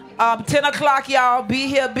on. 10 o'clock, y'all. Be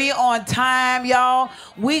here. Be on time, y'all.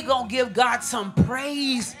 We going to give God some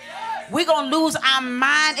praise. We're going to lose our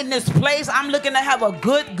mind in this place. I'm looking to have a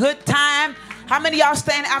good time. How many of y'all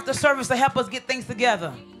staying after service to help us get things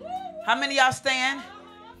together? How many of y'all staying?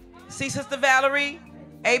 See Sister Valerie?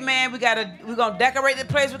 Amen. We're gonna decorate the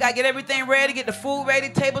place. We gotta get everything ready, get the food ready,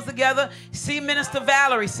 tables together. See Minister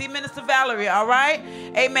Valerie. See Minister Valerie. All right.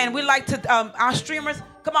 Amen. We like to our streamers.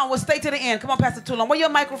 Come on, we'll stay to the end. Come on, Pastor Toulon. Where your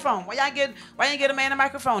microphone? Why you get a man a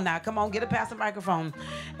microphone now? Come on, get a pastor microphone.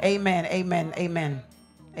 Amen. Amen. Amen.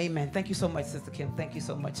 Amen. Thank you so much, Sister Kim. Thank you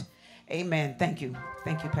so much. Amen. Thank you.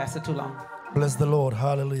 Thank you, Pastor Toulon. Bless the Lord.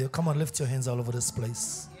 Hallelujah. Come on, lift your hands all over this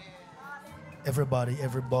place. Everybody,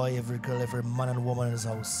 every boy, every girl, every man and woman in this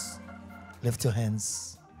house, lift your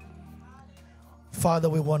hands. Father,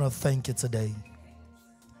 we want to thank you today.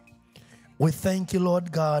 We thank you,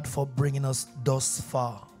 Lord God, for bringing us thus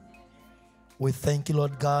far. We thank you,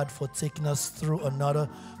 Lord God, for taking us through another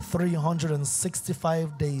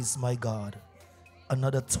 365 days, my God.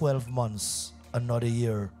 Another 12 months, another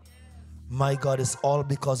year. My God, it's all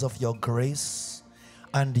because of your grace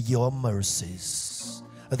and your mercies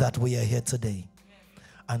that we are here today.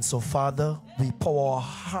 And so, Father, we pour our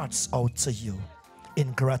hearts out to you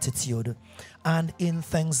in gratitude and in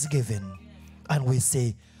thanksgiving. And we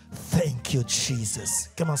say, thank you, Jesus.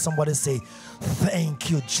 Come on, somebody say, thank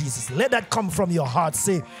you, Jesus. Let that come from your heart.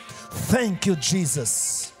 Say, thank you,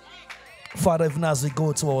 Jesus. Father, even as we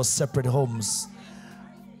go to our separate homes,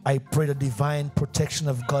 I pray the divine protection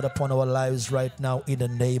of God upon our lives right now in the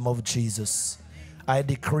name of Jesus. I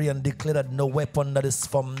decree and declare that no weapon that is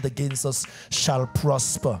formed against us shall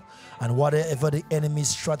prosper. And whatever the enemy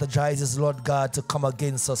strategizes, Lord God, to come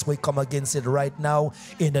against us, we come against it right now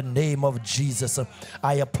in the name of Jesus.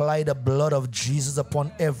 I apply the blood of Jesus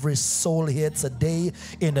upon every soul here today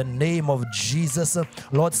in the name of Jesus.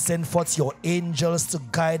 Lord, send forth your angels to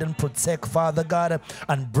guide and protect, Father God,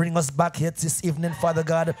 and bring us back here this evening, Father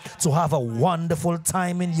God, to have a wonderful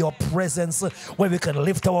time in your presence where we can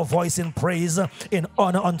lift our voice in praise, in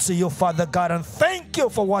honor unto you, Father God, and thank you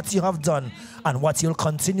for what you have done and what you'll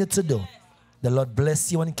continue to do. The Lord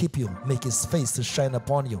bless you and keep you, make his face to shine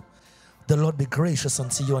upon you. The Lord be gracious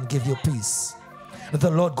unto you and give you peace.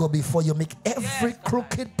 The Lord go before you, make every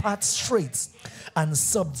crooked path straight and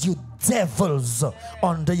subdue devils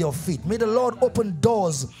under your feet. May the Lord open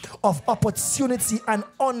doors of opportunity and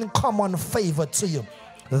uncommon favor to you.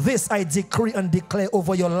 This I decree and declare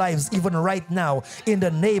over your lives even right now in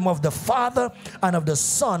the name of the Father and of the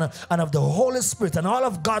Son and of the Holy Spirit. And all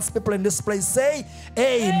of God's people in this place say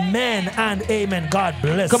amen and amen. God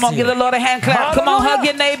bless you. Come on, give the Lord a hand clap. Hallelujah. Come on, hug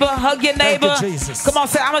your neighbor. Hug your neighbor. Thank you, Jesus. Come on,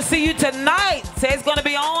 say, I'm going to see you tonight. Say it's going to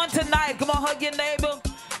be on tonight. Come on, hug your neighbor.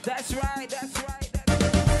 That's right. That's right.